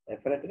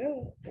డెఫినెట్గా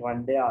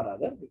one day or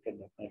other we can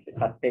definitely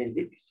curtail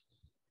the disease.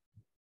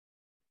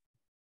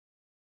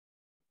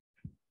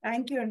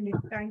 Thank you అండి.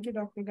 థ్యాంక్ యూ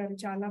డాక్టర్ గారు.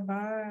 చాలా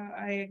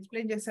బాగా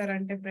ఎక్స్ప్లెయిన్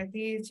చేశారంటే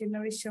ప్రతి చిన్న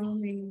విషయం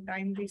మీ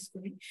టైం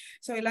తీసుకుని.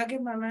 సో ఇలాగే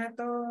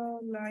మనతో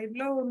లైవ్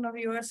లో ఉన్న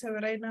వ్యూవర్స్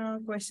ఎవరైనా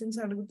క్వశ్చన్స్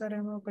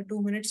అడుగుతారేమో, ఒక 2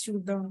 minutes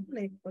చూద్దాం.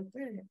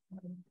 లేకపోతే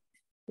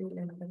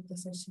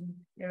సెషన్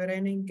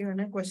ఎవరైనా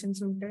ఇంకేమైనా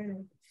క్వశ్చన్స్ ఉంటే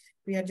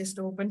we are just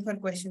open for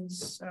questions.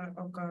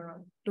 ఒక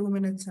 2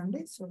 minutes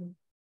అండి. సో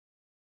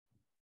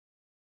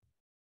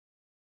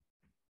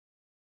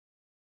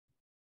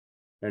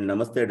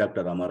నమస్తే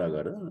డాక్టర్ రామారావు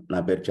గారు. నా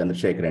పేరు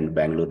చంద్రశేఖర్ అండి,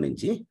 బెంగళూరు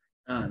నుంచి.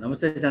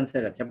 నమస్తే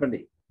చంద్రశేఖర్, చెప్పండి.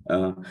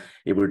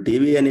 ఇప్పుడు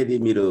టీవీ అనేది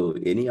మీరు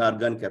ఎనీ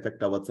ఆర్గాన్ కి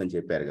ఎఫెక్ట్ అవ్వచ్చు అని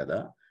చెప్పారు కదా,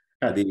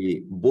 అది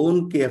బోన్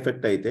కి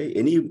ఎఫెక్ట్ అయితే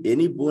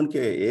ఎనీ బోన్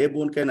కి, ఏ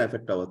బోన్ కైనా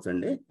ఎఫెక్ట్ అవ్వచ్చు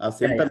అండి? ఆ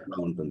సింప్టమ్ ఎలా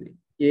ఉంటుంది?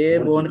 ఏ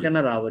బోన్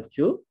కైనా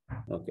రావచ్చు.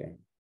 Okay.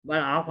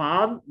 Of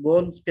all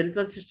bone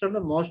skeletal system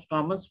లో most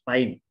common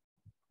spine.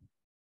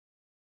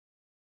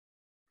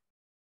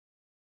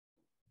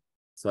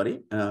 Sorry,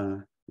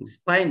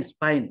 spine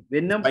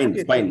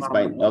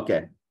okay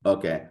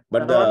okay.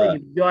 But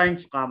hip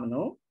joints common,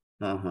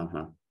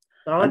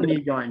 తర్వాత నీ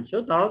జాయింట్స్,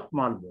 తర్వాత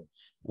small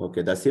bones. Okay.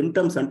 The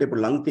symptoms అంటే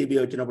ఇప్పుడు లంగ్ టీబీ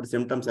వచ్చినప్పుడు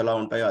సిమ్టమ్స్ ఎలా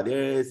ఉంటాయో అదే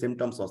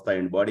సిమ్టమ్స్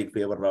వస్తాయండి, బాడీకి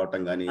ఫీవర్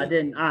రావటం కానీ. అదే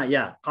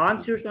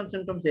కాన్స్టిట్యూషనల్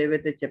సిమ్టమ్స్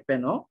ఏవైతే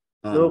చెప్పానో,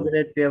 లో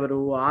గ్రేడ్ ఫీవర్,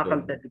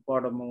 ఆకలి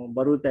తగ్గిపోవడము,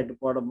 బరువు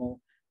తగ్గిపోవడము,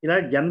 ఇలా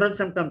జనరల్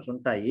సిమ్టమ్స్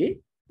ఉంటాయి.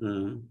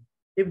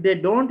 If they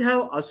don't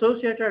have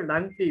associated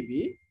lung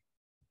TB,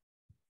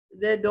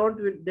 they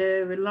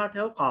will not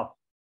have cough.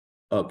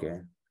 Okay.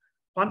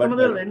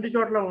 కొంతమంది 2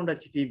 చోట్ల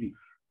ఉండొచ్చు టీబీ.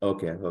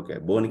 Okay okay.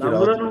 బోన్కి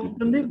లంగ్లోనూ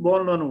ఉంటుంది,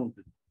 బోన్లోనూ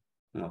ఉంటుంది.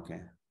 ఓకే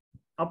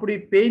అప్పుడు ఈ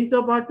పెయిన్తో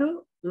పాటు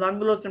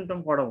లంగ్లో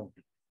సిమ్టమ్ కూడా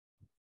ఉంటుంది.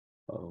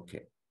 Okay.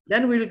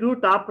 Then we will give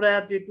top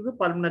priority to the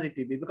pulmonary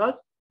TB because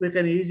we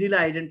can easily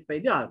identify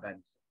the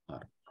organs.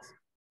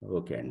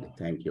 Okay అండి,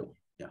 థ్యాంక్ యూ.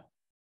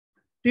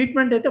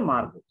 ట్రీట్మెంట్ అయితే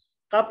మారదు.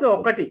 కాకపోతే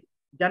ఒకటి,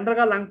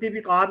 జనరల్గా లంగ్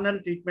టీబీకి 6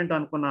 నెలల ట్రీట్మెంట్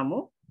అనుకున్నాము.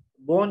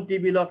 బోన్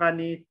టీబీలో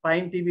కానీ,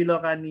 స్పైన్ టీబీలో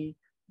కానీ,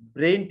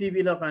 బ్రెయిన్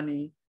టీబీలో కానీ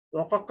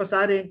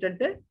ఒక్కొక్కసారి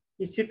ఏంటంటే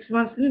ఈ 6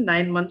 months ని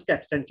 9 months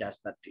ఎక్స్టెండ్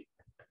చేస్తారు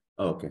treatment.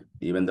 Okay.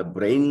 Even the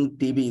brain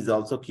TB is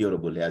also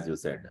curable as you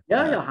said.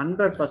 Yeah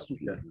 100%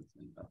 cure.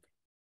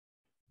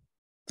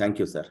 Thank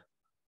you sir.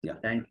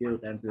 Thank you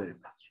very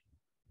much.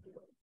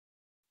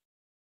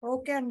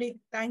 Okay అండి,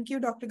 థ్యాంక్ యూ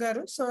డాక్టర్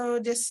గారు. So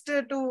just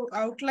to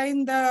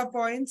outline the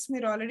points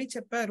మీరు already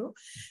చెప్పారు.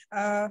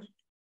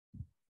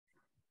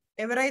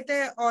 ఎవరైతే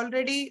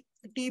already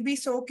TB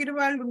సోకిన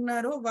వాళ్ళు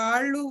ఉన్నారో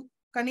వాళ్ళు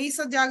కనీస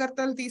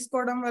జాగ్రత్తలు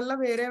తీసుకోవడం వల్ల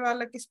వేరే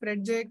వాళ్ళకి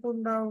స్ప్రెడ్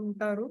చేయకుండా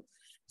ఉంటారు.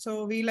 సో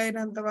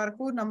వీలైనంత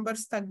వరకు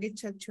నంబర్స్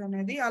తగ్గించవచ్చు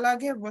అనేది.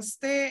 అలాగే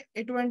వస్తే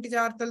ఎటువంటి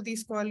జాగ్రత్తలు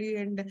తీసుకోవాలి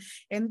అండ్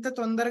ఎంత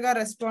తొందరగా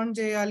రెస్పాండ్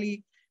చేయాలి,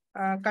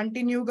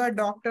 కంటిన్యూగా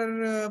డాక్టర్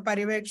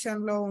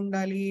పర్యవేక్షణలో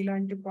ఉండాలి,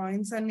 ఇలాంటి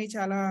పాయింట్స్ అన్ని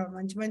చాలా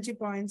మంచి మంచి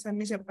పాయింట్స్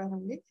అన్ని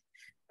చెప్పారండి.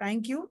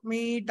 Thank you. మీ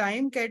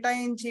టైం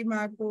కేటాయించి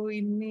మాకు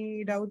ఇన్ని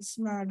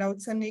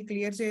డౌట్స్ అన్ని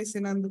క్లియర్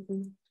చేసినందుకు.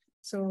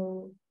 సో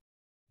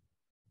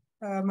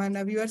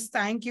మన వ్యూవర్స్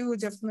థ్యాంక్ యూ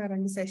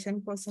చెప్తున్నారండి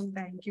సెషన్ కోసం.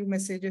 థ్యాంక్ యూ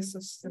మెసేజెస్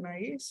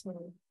వస్తున్నాయి. సో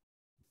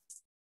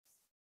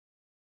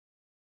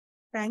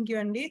థ్యాంక్ యూ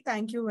అండి.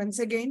 Thank you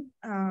once again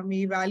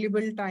me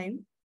valuable time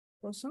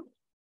కోసం.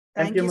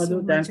 Thank you, Madhu.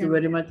 Thank you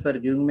very much for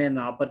giving me an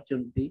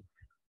opportunity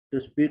to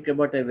speak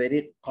about a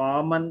very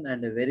common and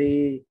a very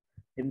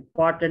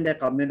important and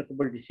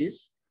communicable disease.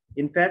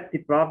 In fact,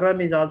 the program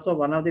is also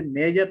one of the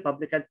major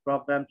public health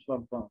programs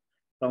from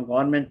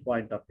government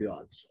point of view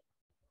also.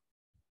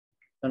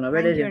 So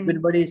nowadays,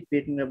 everybody is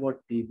speaking about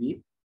TB,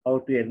 how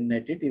to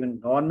eliminate it. Even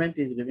government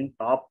is giving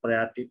top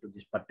priority to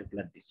this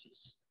particular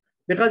disease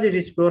because it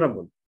is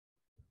curable.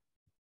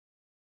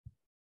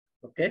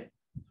 Okay.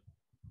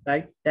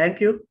 Right. Thank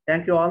you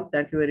all.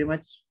 Thank you very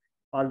much,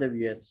 all the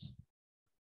viewers.